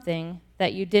with something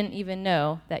that you didn't even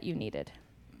know that you needed.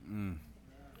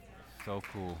 So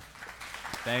cool.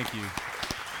 Thank you.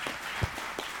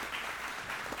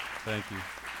 Thank you.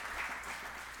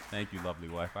 Thank you, lovely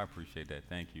wife. I appreciate that.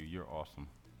 Thank you. You're awesome.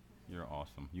 You're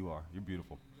awesome. You are. You're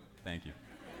beautiful. Thank you.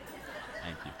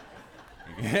 Thank you.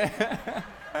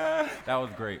 That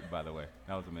was great, by the way.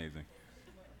 That was amazing.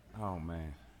 Oh,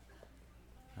 man.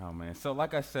 Oh, man. So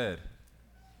like I said,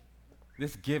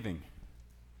 this giving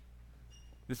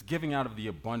out of the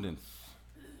abundance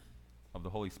of the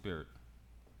Holy Spirit,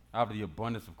 out of the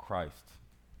abundance of Christ,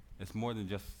 it's more than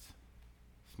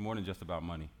just about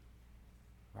money,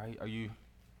 right? Are you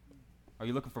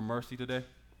looking for mercy today?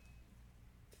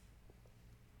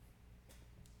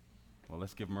 Well,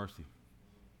 let's give mercy,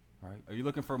 right? Are you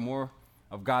looking for more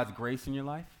of God's grace in your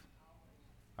life?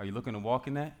 Are you looking to walk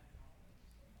in that?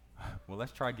 Well,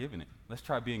 let's try giving it. Let's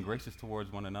try being gracious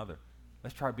towards one another.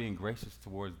 Let's try being gracious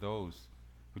towards those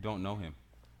who don't know him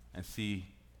and see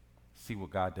what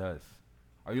God does.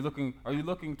 Are you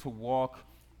looking to walk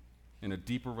in a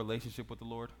deeper relationship with the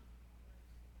Lord?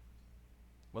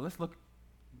 Well,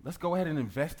 let's go ahead and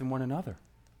invest in one another.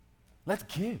 Let's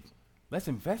give. Let's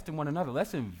invest in one another.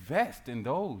 Let's invest in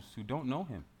those who don't know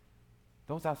him,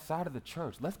 those outside of the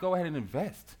church. Let's go ahead and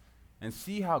invest and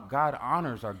see how God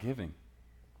honors our giving.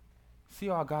 See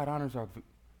how God honors our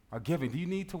giving. Do you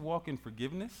need to walk in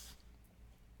forgiveness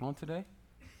on today?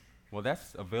 Well,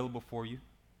 that's available for you,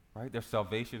 right? There's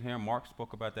salvation here. Mark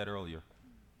spoke about that earlier.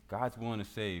 God's willing to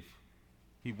save.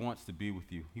 He wants to be with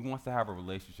you. He wants to have a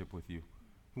relationship with you.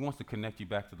 He wants to connect you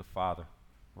back to the Father,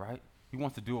 right? He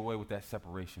wants to do away with that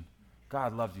separation.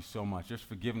 God loves you so much. There's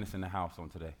forgiveness in the house on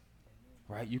today,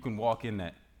 right? You can walk in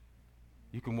that.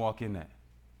 You can walk in that.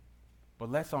 But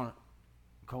let's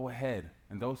go ahead,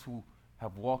 and those who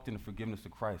have walked in the forgiveness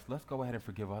of Christ, let's go ahead and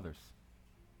forgive others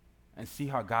and see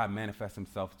how God manifests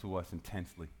himself to us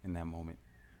intensely in that moment.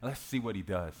 Let's see what he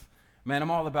does. Man, I'm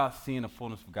all about seeing the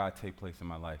fullness of God take place in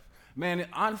my life. Man,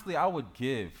 honestly, I would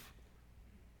give.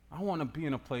 I want to be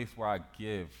in a place where I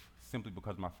give simply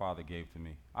because my Father gave to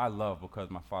me. I love because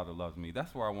my Father loves me.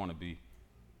 That's where I want to be.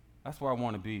 That's where I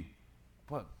want to be.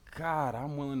 But God,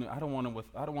 I'm willing to, I don't want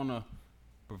to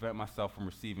prevent myself from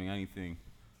receiving anything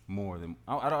more than,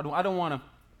 I don't want to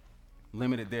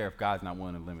limit it there if God's not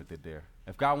willing to limit it there.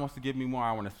 If God wants to give me more,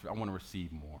 I want to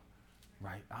receive more,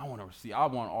 right? I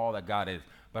want all that God is,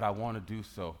 but I want to do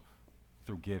so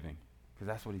through giving, because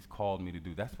that's what he's called me to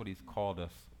do. That's what he's called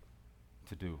us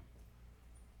to do.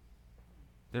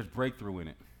 There's breakthrough in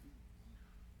it.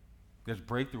 There's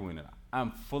breakthrough in it.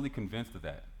 I'm fully convinced of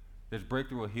that. There's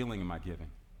breakthrough of healing in my giving,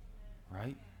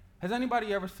 right? Has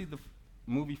anybody ever seen the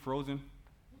movie Frozen?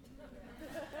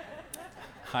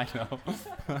 I know.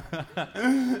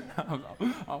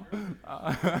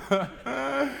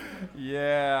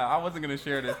 Yeah, I wasn't going to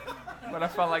share this, but I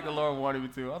felt like the Lord wanted me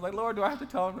to. I was like, Lord, do I have to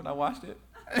tell him that I watched it?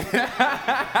 You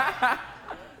have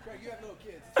little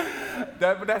kids.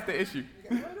 But that's the issue.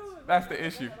 That's the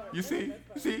issue. You see,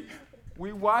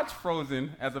 we watch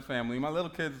Frozen as a family. My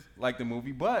little kids like the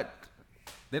movie, but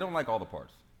they don't like all the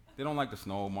parts. They don't like the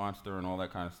snow monster and all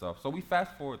that kind of stuff. So we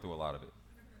fast forward through a lot of it,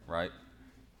 right?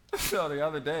 So the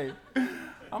other day,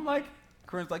 I'm like,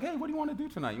 Corinne's like, hey, what do you want to do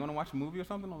tonight? You want to watch a movie or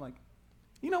something? I'm like,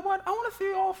 you know what? I want to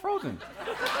see all Frozen.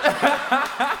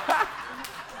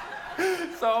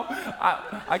 So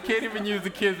I can't even use the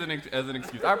kids as an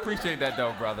excuse. I appreciate that,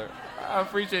 though, brother. I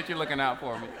appreciate you looking out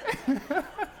for me.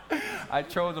 I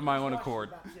chose on my own accord.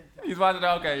 He's watching.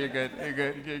 Okay, you're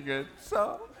good.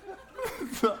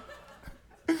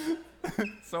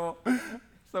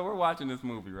 So we're watching this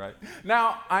movie, right?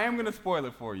 Now, I am going to spoil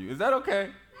it for you. Is that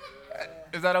okay?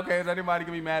 Is that okay? Is anybody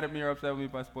going to be mad at me or upset with me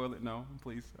if I spoil it? No?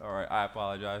 Please? All right, I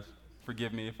apologize.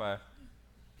 Forgive me if I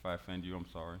If I offend you, I'm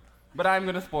sorry. But I'm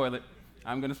going to spoil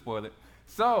it.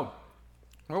 So,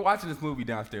 we're watching this movie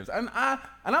downstairs, and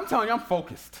I'm telling you, I'm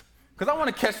focused. Because I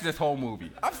want to catch this whole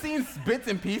movie. I've seen bits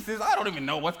and pieces. I don't even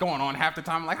know what's going on half the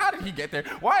time. I'm like, how did he get there?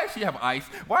 Why does she have ice?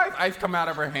 Why does ice come out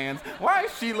of her hands? Why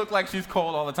does she look like she's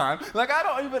cold all the time? Like, I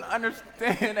don't even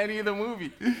understand any of the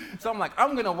movie. So I'm like,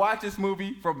 I'm going to watch this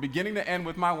movie from beginning to end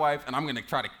with my wife, and I'm going to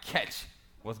try to catch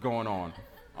what's going on.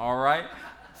 All right?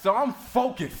 So I'm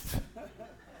focused.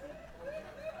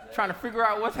 Trying to figure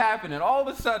out what's happening. All of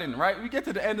a sudden, right, we get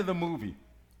to the end of the movie.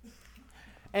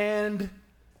 And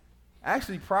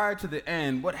actually, prior to the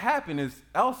end, what happened is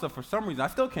Elsa, for some reason, I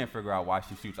still can't figure out why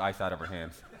she shoots ice out of her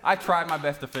hands. I tried my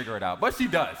best to figure it out, but she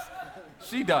does.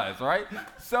 She does, right?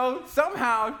 So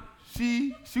somehow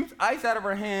she shoots ice out of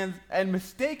her hands and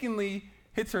mistakenly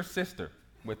hits her sister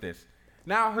with this.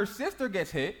 Now, her sister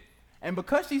gets hit, and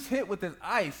because she's hit with this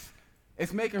ice,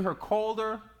 it's making her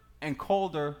colder and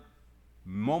colder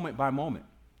moment by moment.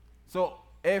 So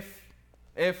if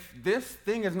this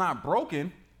thing is not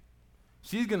broken,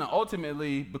 she's going to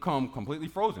ultimately become completely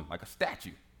frozen, like a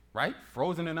statue, right?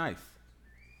 Frozen in ice.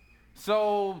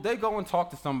 So they go and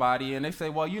talk to somebody, and they say,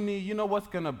 well, you know what's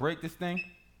going to break this thing?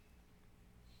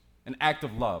 An act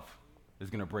of love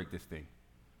is going to break this thing.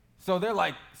 So they're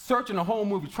like searching the whole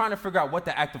movie, trying to figure out what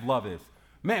the act of love is.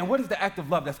 Man, what is the act of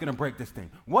love that's going to break this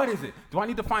thing? What is it? Do I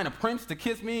need to find a prince to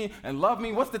kiss me and love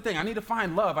me? What's the thing? I need to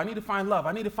find love. I need to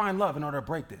find love in order to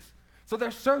break this. So they're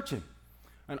searching.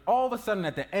 And all of a sudden,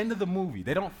 at the end of the movie,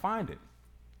 they don't find it.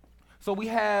 So we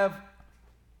have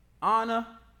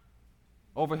Anna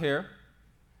over here,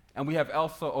 and we have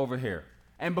Elsa over here.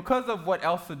 And because of what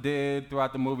Elsa did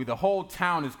throughout the movie, the whole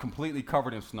town is completely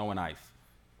covered in snow and ice,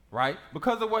 right?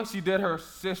 Because of what she did, her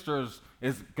sisters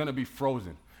is going to be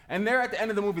frozen. And they're at the end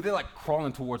of the movie, they're like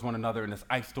crawling towards one another in this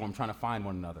ice storm, trying to find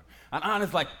one another. And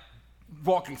Anna's like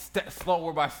walking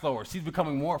slower by slower. She's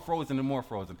becoming more frozen and more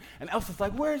frozen. And Elsa's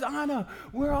like, where's Anna?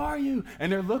 Where are you?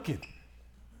 And they're looking.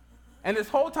 And this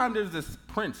whole time there's this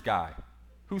prince guy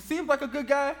who seems like a good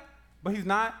guy, but he's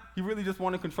not. He really just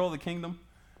wanted to control the kingdom.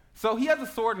 So he has a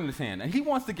sword in his hand, and he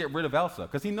wants to get rid of Elsa,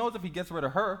 because he knows if he gets rid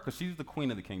of her, because she's the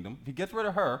queen of the kingdom, if he gets rid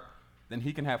of her, then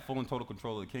he can have full and total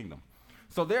control of the kingdom.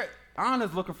 So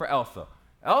Anna's looking for Elsa.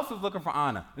 Elsa's looking for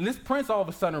Anna. And this prince all of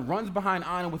a sudden runs behind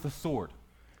Anna with a sword.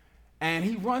 And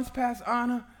he runs past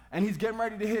Anna, and he's getting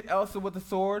ready to hit Elsa with the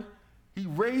sword. He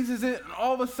raises it, and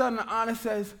all of a sudden Anna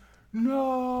says,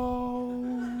 no.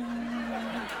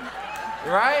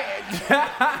 Right?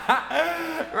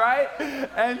 Right?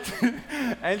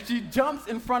 And she jumps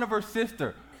in front of her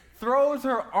sister, throws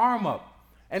her arm up.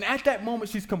 And at that moment,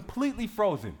 she's completely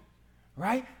frozen.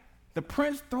 Right? The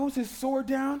prince throws his sword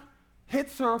down,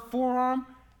 hits her forearm,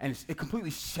 and it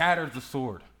completely shatters the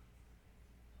sword.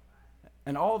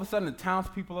 And all of a sudden, the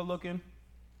townspeople are looking.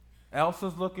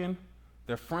 Elsa's looking.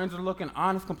 Their friends are looking.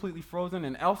 Anna's completely frozen,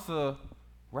 and Elsa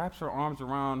wraps her arms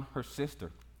around her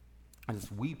sister and is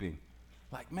weeping.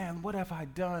 Like, man, what have I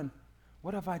done?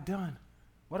 What have I done?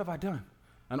 What have I done?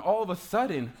 And all of a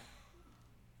sudden,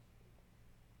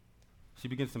 she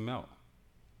begins to melt.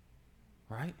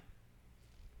 Right?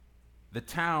 The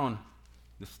town,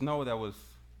 the snow that was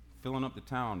filling up the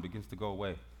town begins to go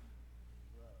away.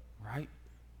 Right?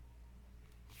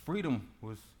 Freedom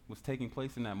was taking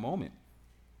place in that moment.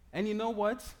 And you know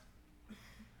what?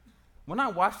 When I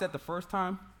watched that the first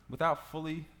time, without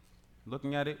fully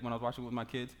looking at it, when I was watching it with my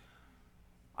kids,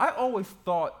 I always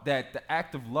thought that the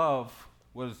act of love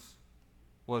was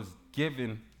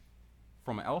given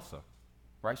from Elsa.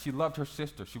 Right? She loved her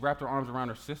sister. She wrapped her arms around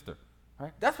her sister.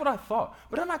 Right? That's what I thought.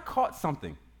 But then I caught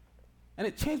something, and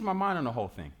it changed my mind on the whole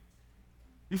thing.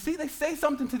 You see, they say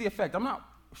something to the effect, I'm not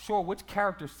sure which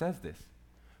character says this,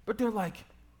 but they're like,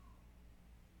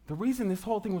 the reason this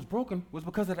whole thing was broken was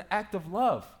because of the act of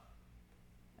love.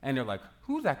 And they're like,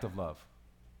 whose act of love?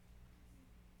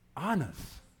 Anna's.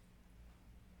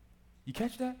 You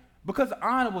catch that? Because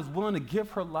Anna was willing to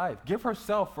give her life, give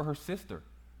herself for her sister,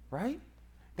 right?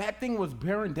 That thing was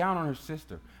bearing down on her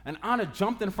sister. And Anna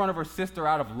jumped in front of her sister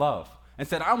out of love and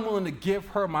said, I'm willing to give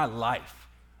her my life.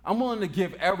 I'm willing to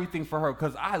give everything for her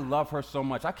because I love her so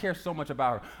much. I care so much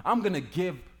about her. I'm going to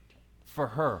give for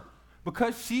her.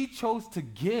 Because she chose to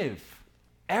give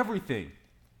everything,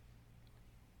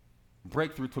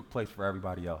 breakthrough took place for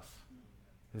everybody else.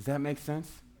 Does that make sense?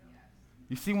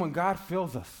 You see, when God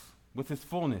fills us with his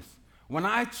fullness, when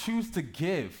I choose to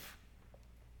give,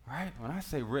 right? When I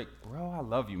say, Rick, bro, I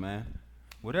love you, man.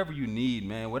 Whatever you need,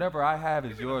 man. Whatever I have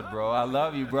is yours, bro. I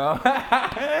love you, bro.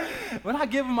 When I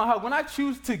give him a hug, when I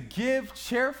choose to give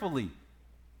cheerfully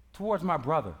towards my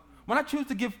brother, when I choose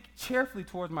to give cheerfully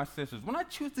towards my sisters, when I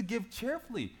choose to give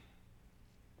cheerfully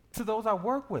to those I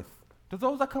work with, to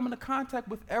those I come into contact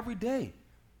with every day,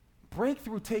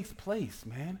 breakthrough takes place,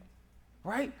 man,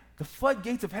 right? The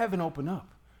floodgates of heaven open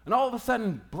up, and all of a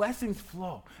sudden, blessings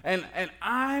flow. And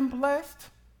I'm blessed,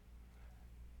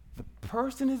 the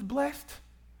person is blessed,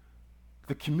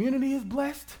 the community is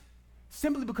blessed,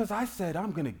 simply because I said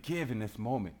I'm going to give in this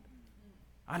moment.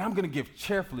 And I'm going to give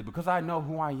cheerfully because I know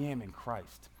who I am in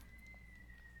Christ.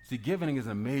 See, giving is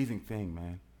an amazing thing,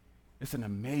 man. It's an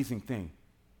amazing thing.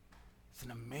 It's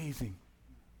an amazing,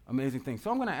 amazing thing. So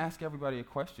I'm going to ask everybody a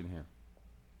question here.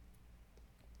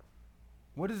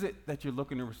 What is it that you're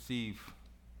looking to receive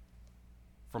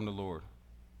from the Lord?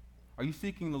 Are you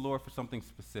seeking the Lord for something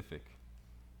specific?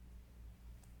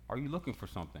 Are you looking for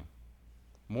something?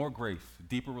 More grace,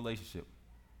 deeper relationship.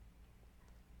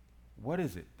 What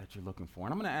is it that you're looking for?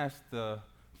 And I'm going to ask the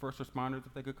first responders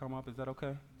if they could come up. Is that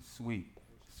okay? Sweet.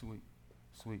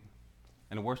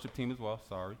 And the worship team as well,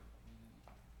 sorry.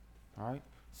 All right?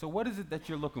 So what is it that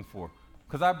you're looking for?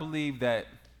 Because I believe that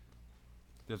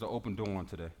there's an open door on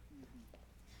today.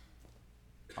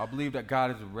 I believe that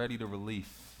God is ready to release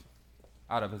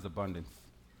out of his abundance.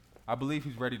 I believe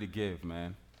he's ready to give,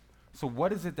 man. So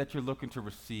what is it that you're looking to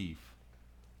receive?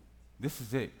 This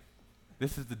is it.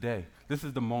 This is the day. This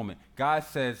is the moment. God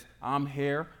says, I'm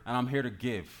here, and I'm here to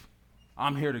give.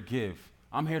 I'm here to give.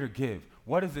 I'm here to give.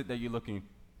 What is it that you're looking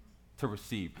to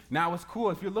receive? Now, it's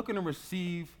cool if you're looking to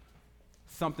receive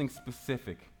something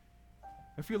specific.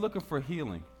 If you're looking for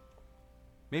healing,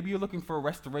 maybe you're looking for a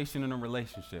restoration in a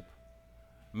relationship.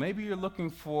 Maybe you're looking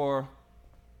for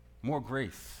more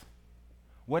grace.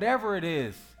 Whatever it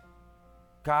is,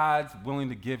 God's willing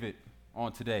to give it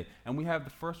on today. And we have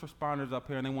the first responders up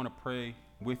here, and they want to pray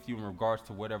with you in regards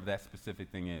to whatever that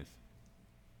specific thing is.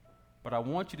 But I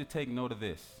want you to take note of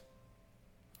this.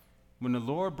 When the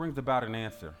Lord brings about an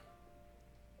answer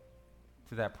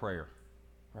to that prayer,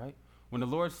 right? When the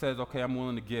Lord says, okay, I'm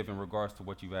willing to give in regards to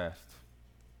what you've asked,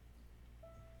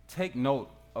 take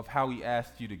note of how he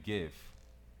asked you to give.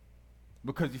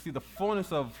 Because you see, the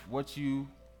fullness of what you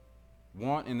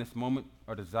want in this moment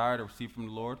or desire to receive from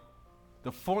the Lord,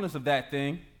 the fullness of that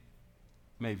thing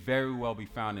may very well be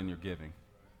found in your giving.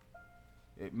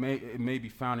 It may be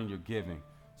found in your giving.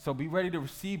 So be ready to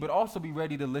receive, but also be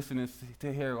ready to listen and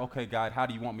to hear, okay, God, how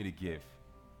do you want me to give?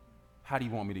 How do you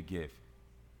want me to give?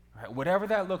 All right, whatever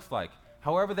that looks like,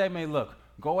 however that may look,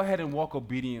 go ahead and walk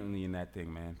obediently in that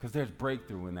thing, man, because there's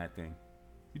breakthrough in that thing.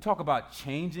 You talk about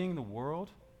changing the world.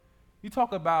 You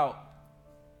talk about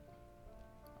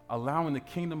allowing the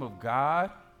kingdom of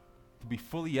God to be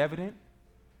fully evident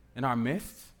in our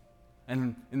midst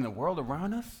and in the world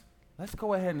around us. Let's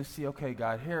go ahead and see, okay,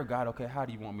 God, okay, how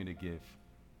do you want me to give?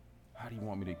 How do you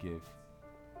want me to give?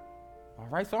 All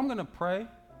right, so I'm going to pray,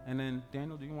 and then,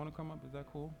 Daniel, do you want to come up? Is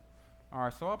that cool? All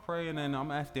right, so I'll pray, and then I'm going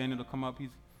to ask Daniel to come up.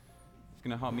 He's going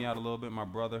to help me out a little bit, my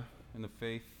brother in the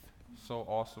faith. So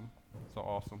awesome.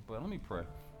 But let me pray.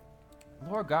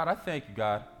 Lord God, I thank you,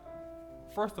 God.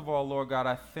 First of all, Lord God,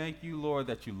 I thank you, Lord,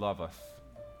 that you love us.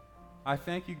 I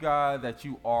thank you, God, that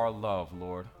you are love,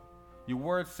 Lord. Your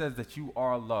word says that you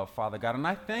are love, Father God. And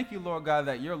I thank you, Lord God,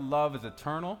 that your love is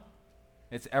eternal.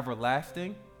 It's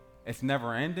everlasting. It's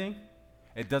never ending.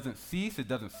 It doesn't cease. It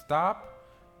doesn't stop.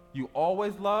 You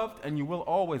always loved and you will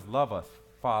always love us,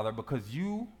 Father, because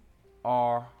you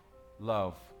are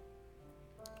love.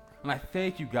 And I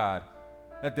thank you, God,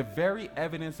 that the very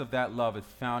evidence of that love is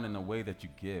found in the way that you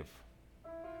give.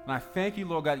 And I thank you,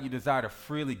 Lord God, that you desire to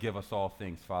freely give us all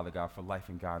things, Father God, for life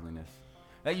and godliness.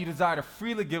 That you desire to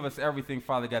freely give us everything,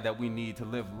 Father God, that we need to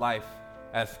live life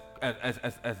as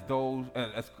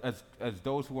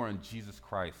those who are in Jesus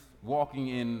Christ, walking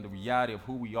in the reality of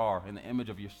who we are in the image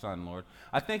of your Son, Lord.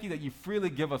 I thank you that you freely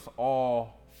give us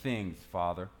all things,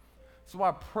 Father. So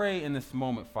I pray in this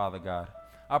moment, Father God.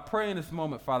 I pray in this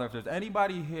moment, Father, if there's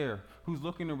anybody here who's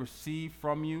looking to receive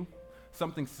from you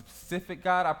something specific,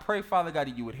 God, I pray, Father God,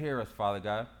 that you would hear us, Father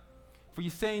God. For you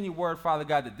say in your word, Father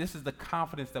God, that this is the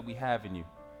confidence that we have in you,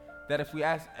 that if we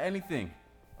ask anything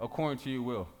according to your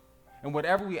will, and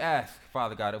whatever we ask,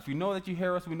 Father God, if we know that you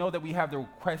hear us, we know that we have the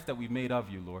request that we've made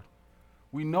of you, Lord.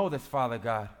 We know this, Father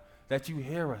God, that you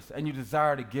hear us and you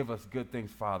desire to give us good things,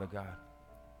 Father God.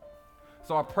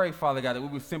 So I pray, Father God, that we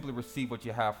would simply receive what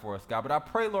you have for us, God. But I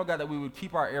pray, Lord God, that we would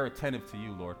keep our ear attentive to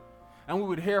you, Lord. And we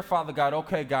would hear, Father God,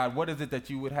 okay, God, what is it that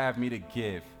you would have me to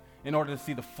give in order to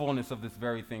see the fullness of this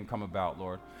very thing come about,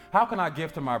 Lord? How can I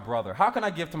give to my brother? How can I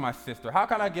give to my sister? How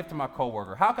can I give to my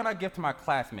coworker? How can I give to my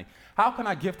classmate? How can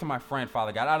I give to my friend,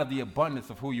 Father God, out of the abundance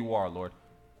of who you are, Lord?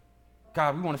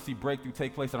 God, we want to see breakthrough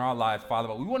take place in our lives, Father,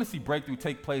 but we want to see breakthrough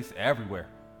take place everywhere,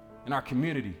 in our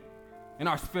community, in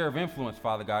our sphere of influence,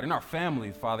 Father God, in our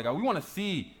families, Father God. We want to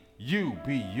see you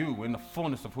be you in the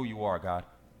fullness of who you are, God.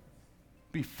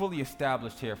 Be fully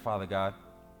established here, Father God.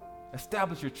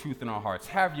 Establish your truth in our hearts.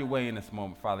 Have your way in this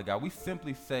moment, Father God. We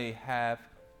simply say, have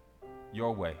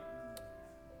your way.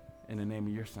 In the name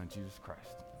of your Son, Jesus Christ.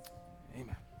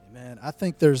 Amen. Amen. I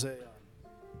think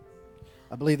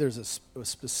I believe there's a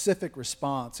specific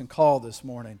response and call this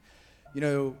morning. You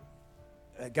know,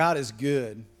 God is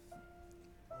good,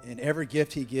 and every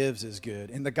gift he gives is good.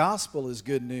 And the gospel is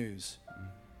good news.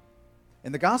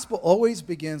 And the gospel always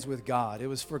begins with God. It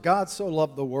was for God so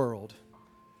loved the world.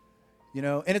 You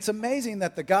know, and it's amazing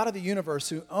that the God of the universe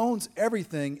who owns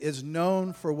everything is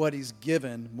known for what he's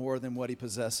given more than what he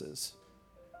possesses.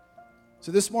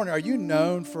 So this morning, are you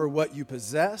known for what you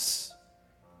possess,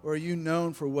 or are you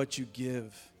known for what you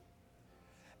give?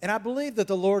 And I believe that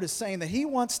the Lord is saying that he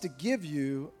wants to give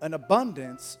you an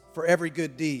abundance for every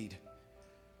good deed.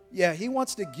 Yeah, he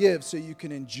wants to give so you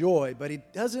can enjoy, but he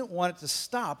doesn't want it to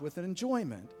stop with an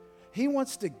enjoyment. He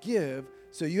wants to give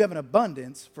so you have an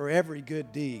abundance for every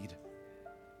good deed.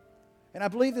 And I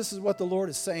believe this is what the Lord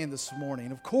is saying this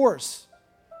morning. Of course,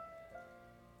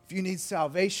 if you need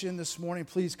salvation this morning,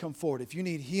 please come forward. If you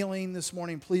need healing this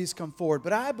morning, please come forward.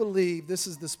 But I believe this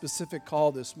is the specific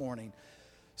call this morning.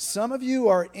 Some of you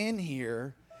are in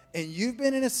here, and you've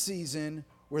been in a season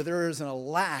where there is a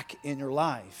lack in your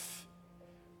life.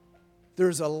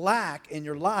 There's a lack in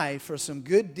your life for some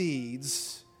good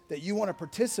deeds that you want to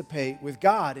participate with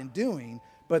God in doing,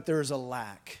 but there's a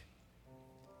lack.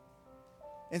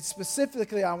 And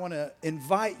specifically, I want to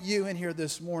invite you in here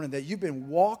this morning that you've been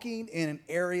walking in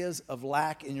areas of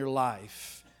lack in your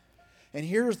life. And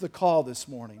here's the call this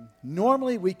morning.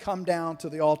 Normally, we come down to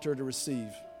the altar to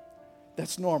receive.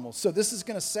 That's normal. So this is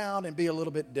going to sound and be a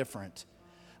little bit different.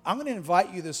 I'm going to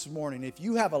invite you this morning, if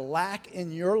you have a lack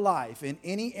in your life in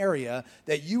any area,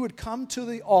 that you would come to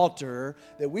the altar,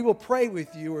 that we will pray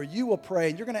with you, or you will pray,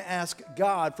 and you're going to ask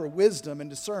God for wisdom and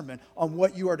discernment on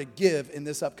what you are to give in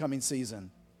this upcoming season.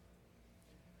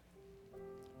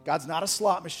 God's not a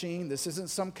slot machine. This isn't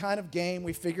some kind of game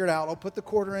we figured out. Oh, put the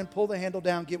quarter in, pull the handle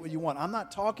down, get what you want. I'm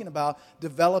not talking about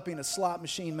developing a slot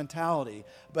machine mentality.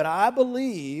 But I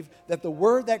believe that the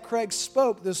word that Craig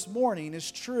spoke this morning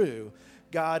is true.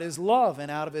 God is love,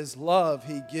 and out of his love,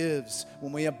 he gives.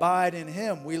 When we abide in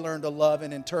him, we learn to love,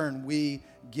 and in turn, we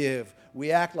give.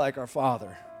 We act like our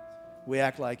Father. We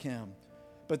act like him.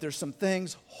 But there's some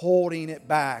things holding it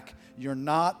back. You're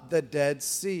not the Dead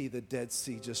Sea. The Dead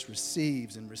Sea just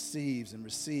receives and receives and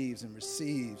receives and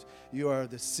receives. You are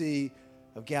the Sea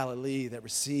of Galilee that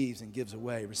receives and gives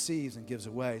away, receives and gives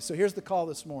away. So here's the call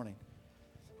this morning.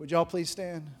 Would y'all please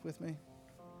stand with me?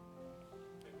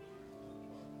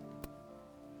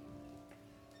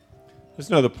 There's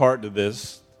another part to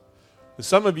this.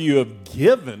 Some of you have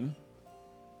given,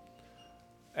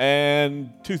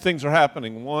 and two things are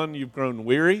happening. One, you've grown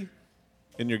weary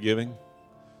in your giving.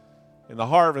 In the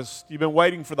harvest, you've been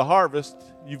waiting for the harvest.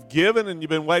 You've given and you've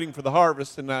been waiting for the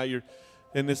harvest, and now you're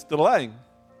in this delaying.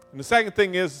 And the second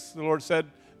thing is, the Lord said,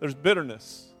 there's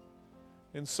bitterness.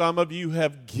 And some of you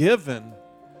have given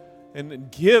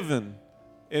and given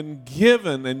and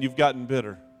given, and you've gotten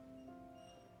bitter.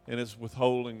 And it's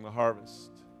withholding the harvest.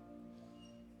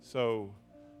 So,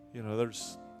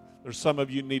 there's some of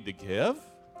you need to give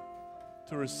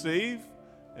to receive,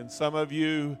 and some of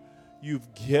you've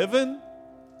given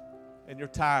and you're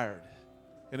tired.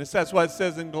 And that's why it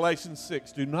says in Galatians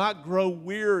 6, do not grow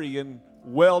weary in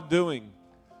well-doing,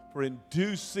 for in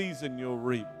due season you'll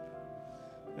reap.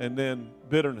 And then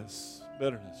bitterness,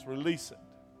 release it.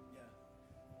 Yeah,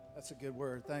 that's a good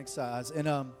word. Thanks, Size.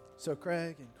 And so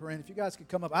Craig and Corinne, if you guys could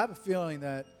come up, I have a feeling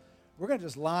that we're going to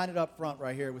just line it up front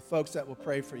right here with folks that will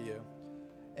pray for you.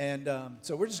 And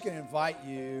so we're just going to invite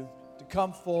you to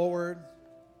come forward.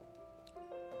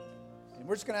 And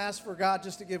we're just going to ask for God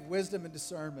just to give wisdom and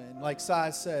discernment. And like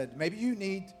Sai said, maybe you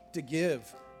need to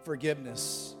give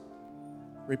forgiveness,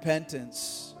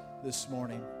 repentance this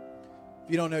morning. If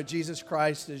you don't know Jesus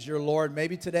Christ as your Lord,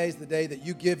 maybe today's the day that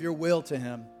you give your will to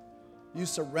him. You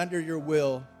surrender your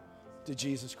will to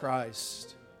Jesus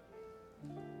Christ.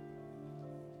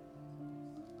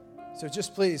 So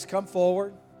just please come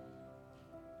forward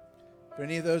for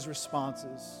any of those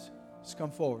responses. Just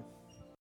come forward.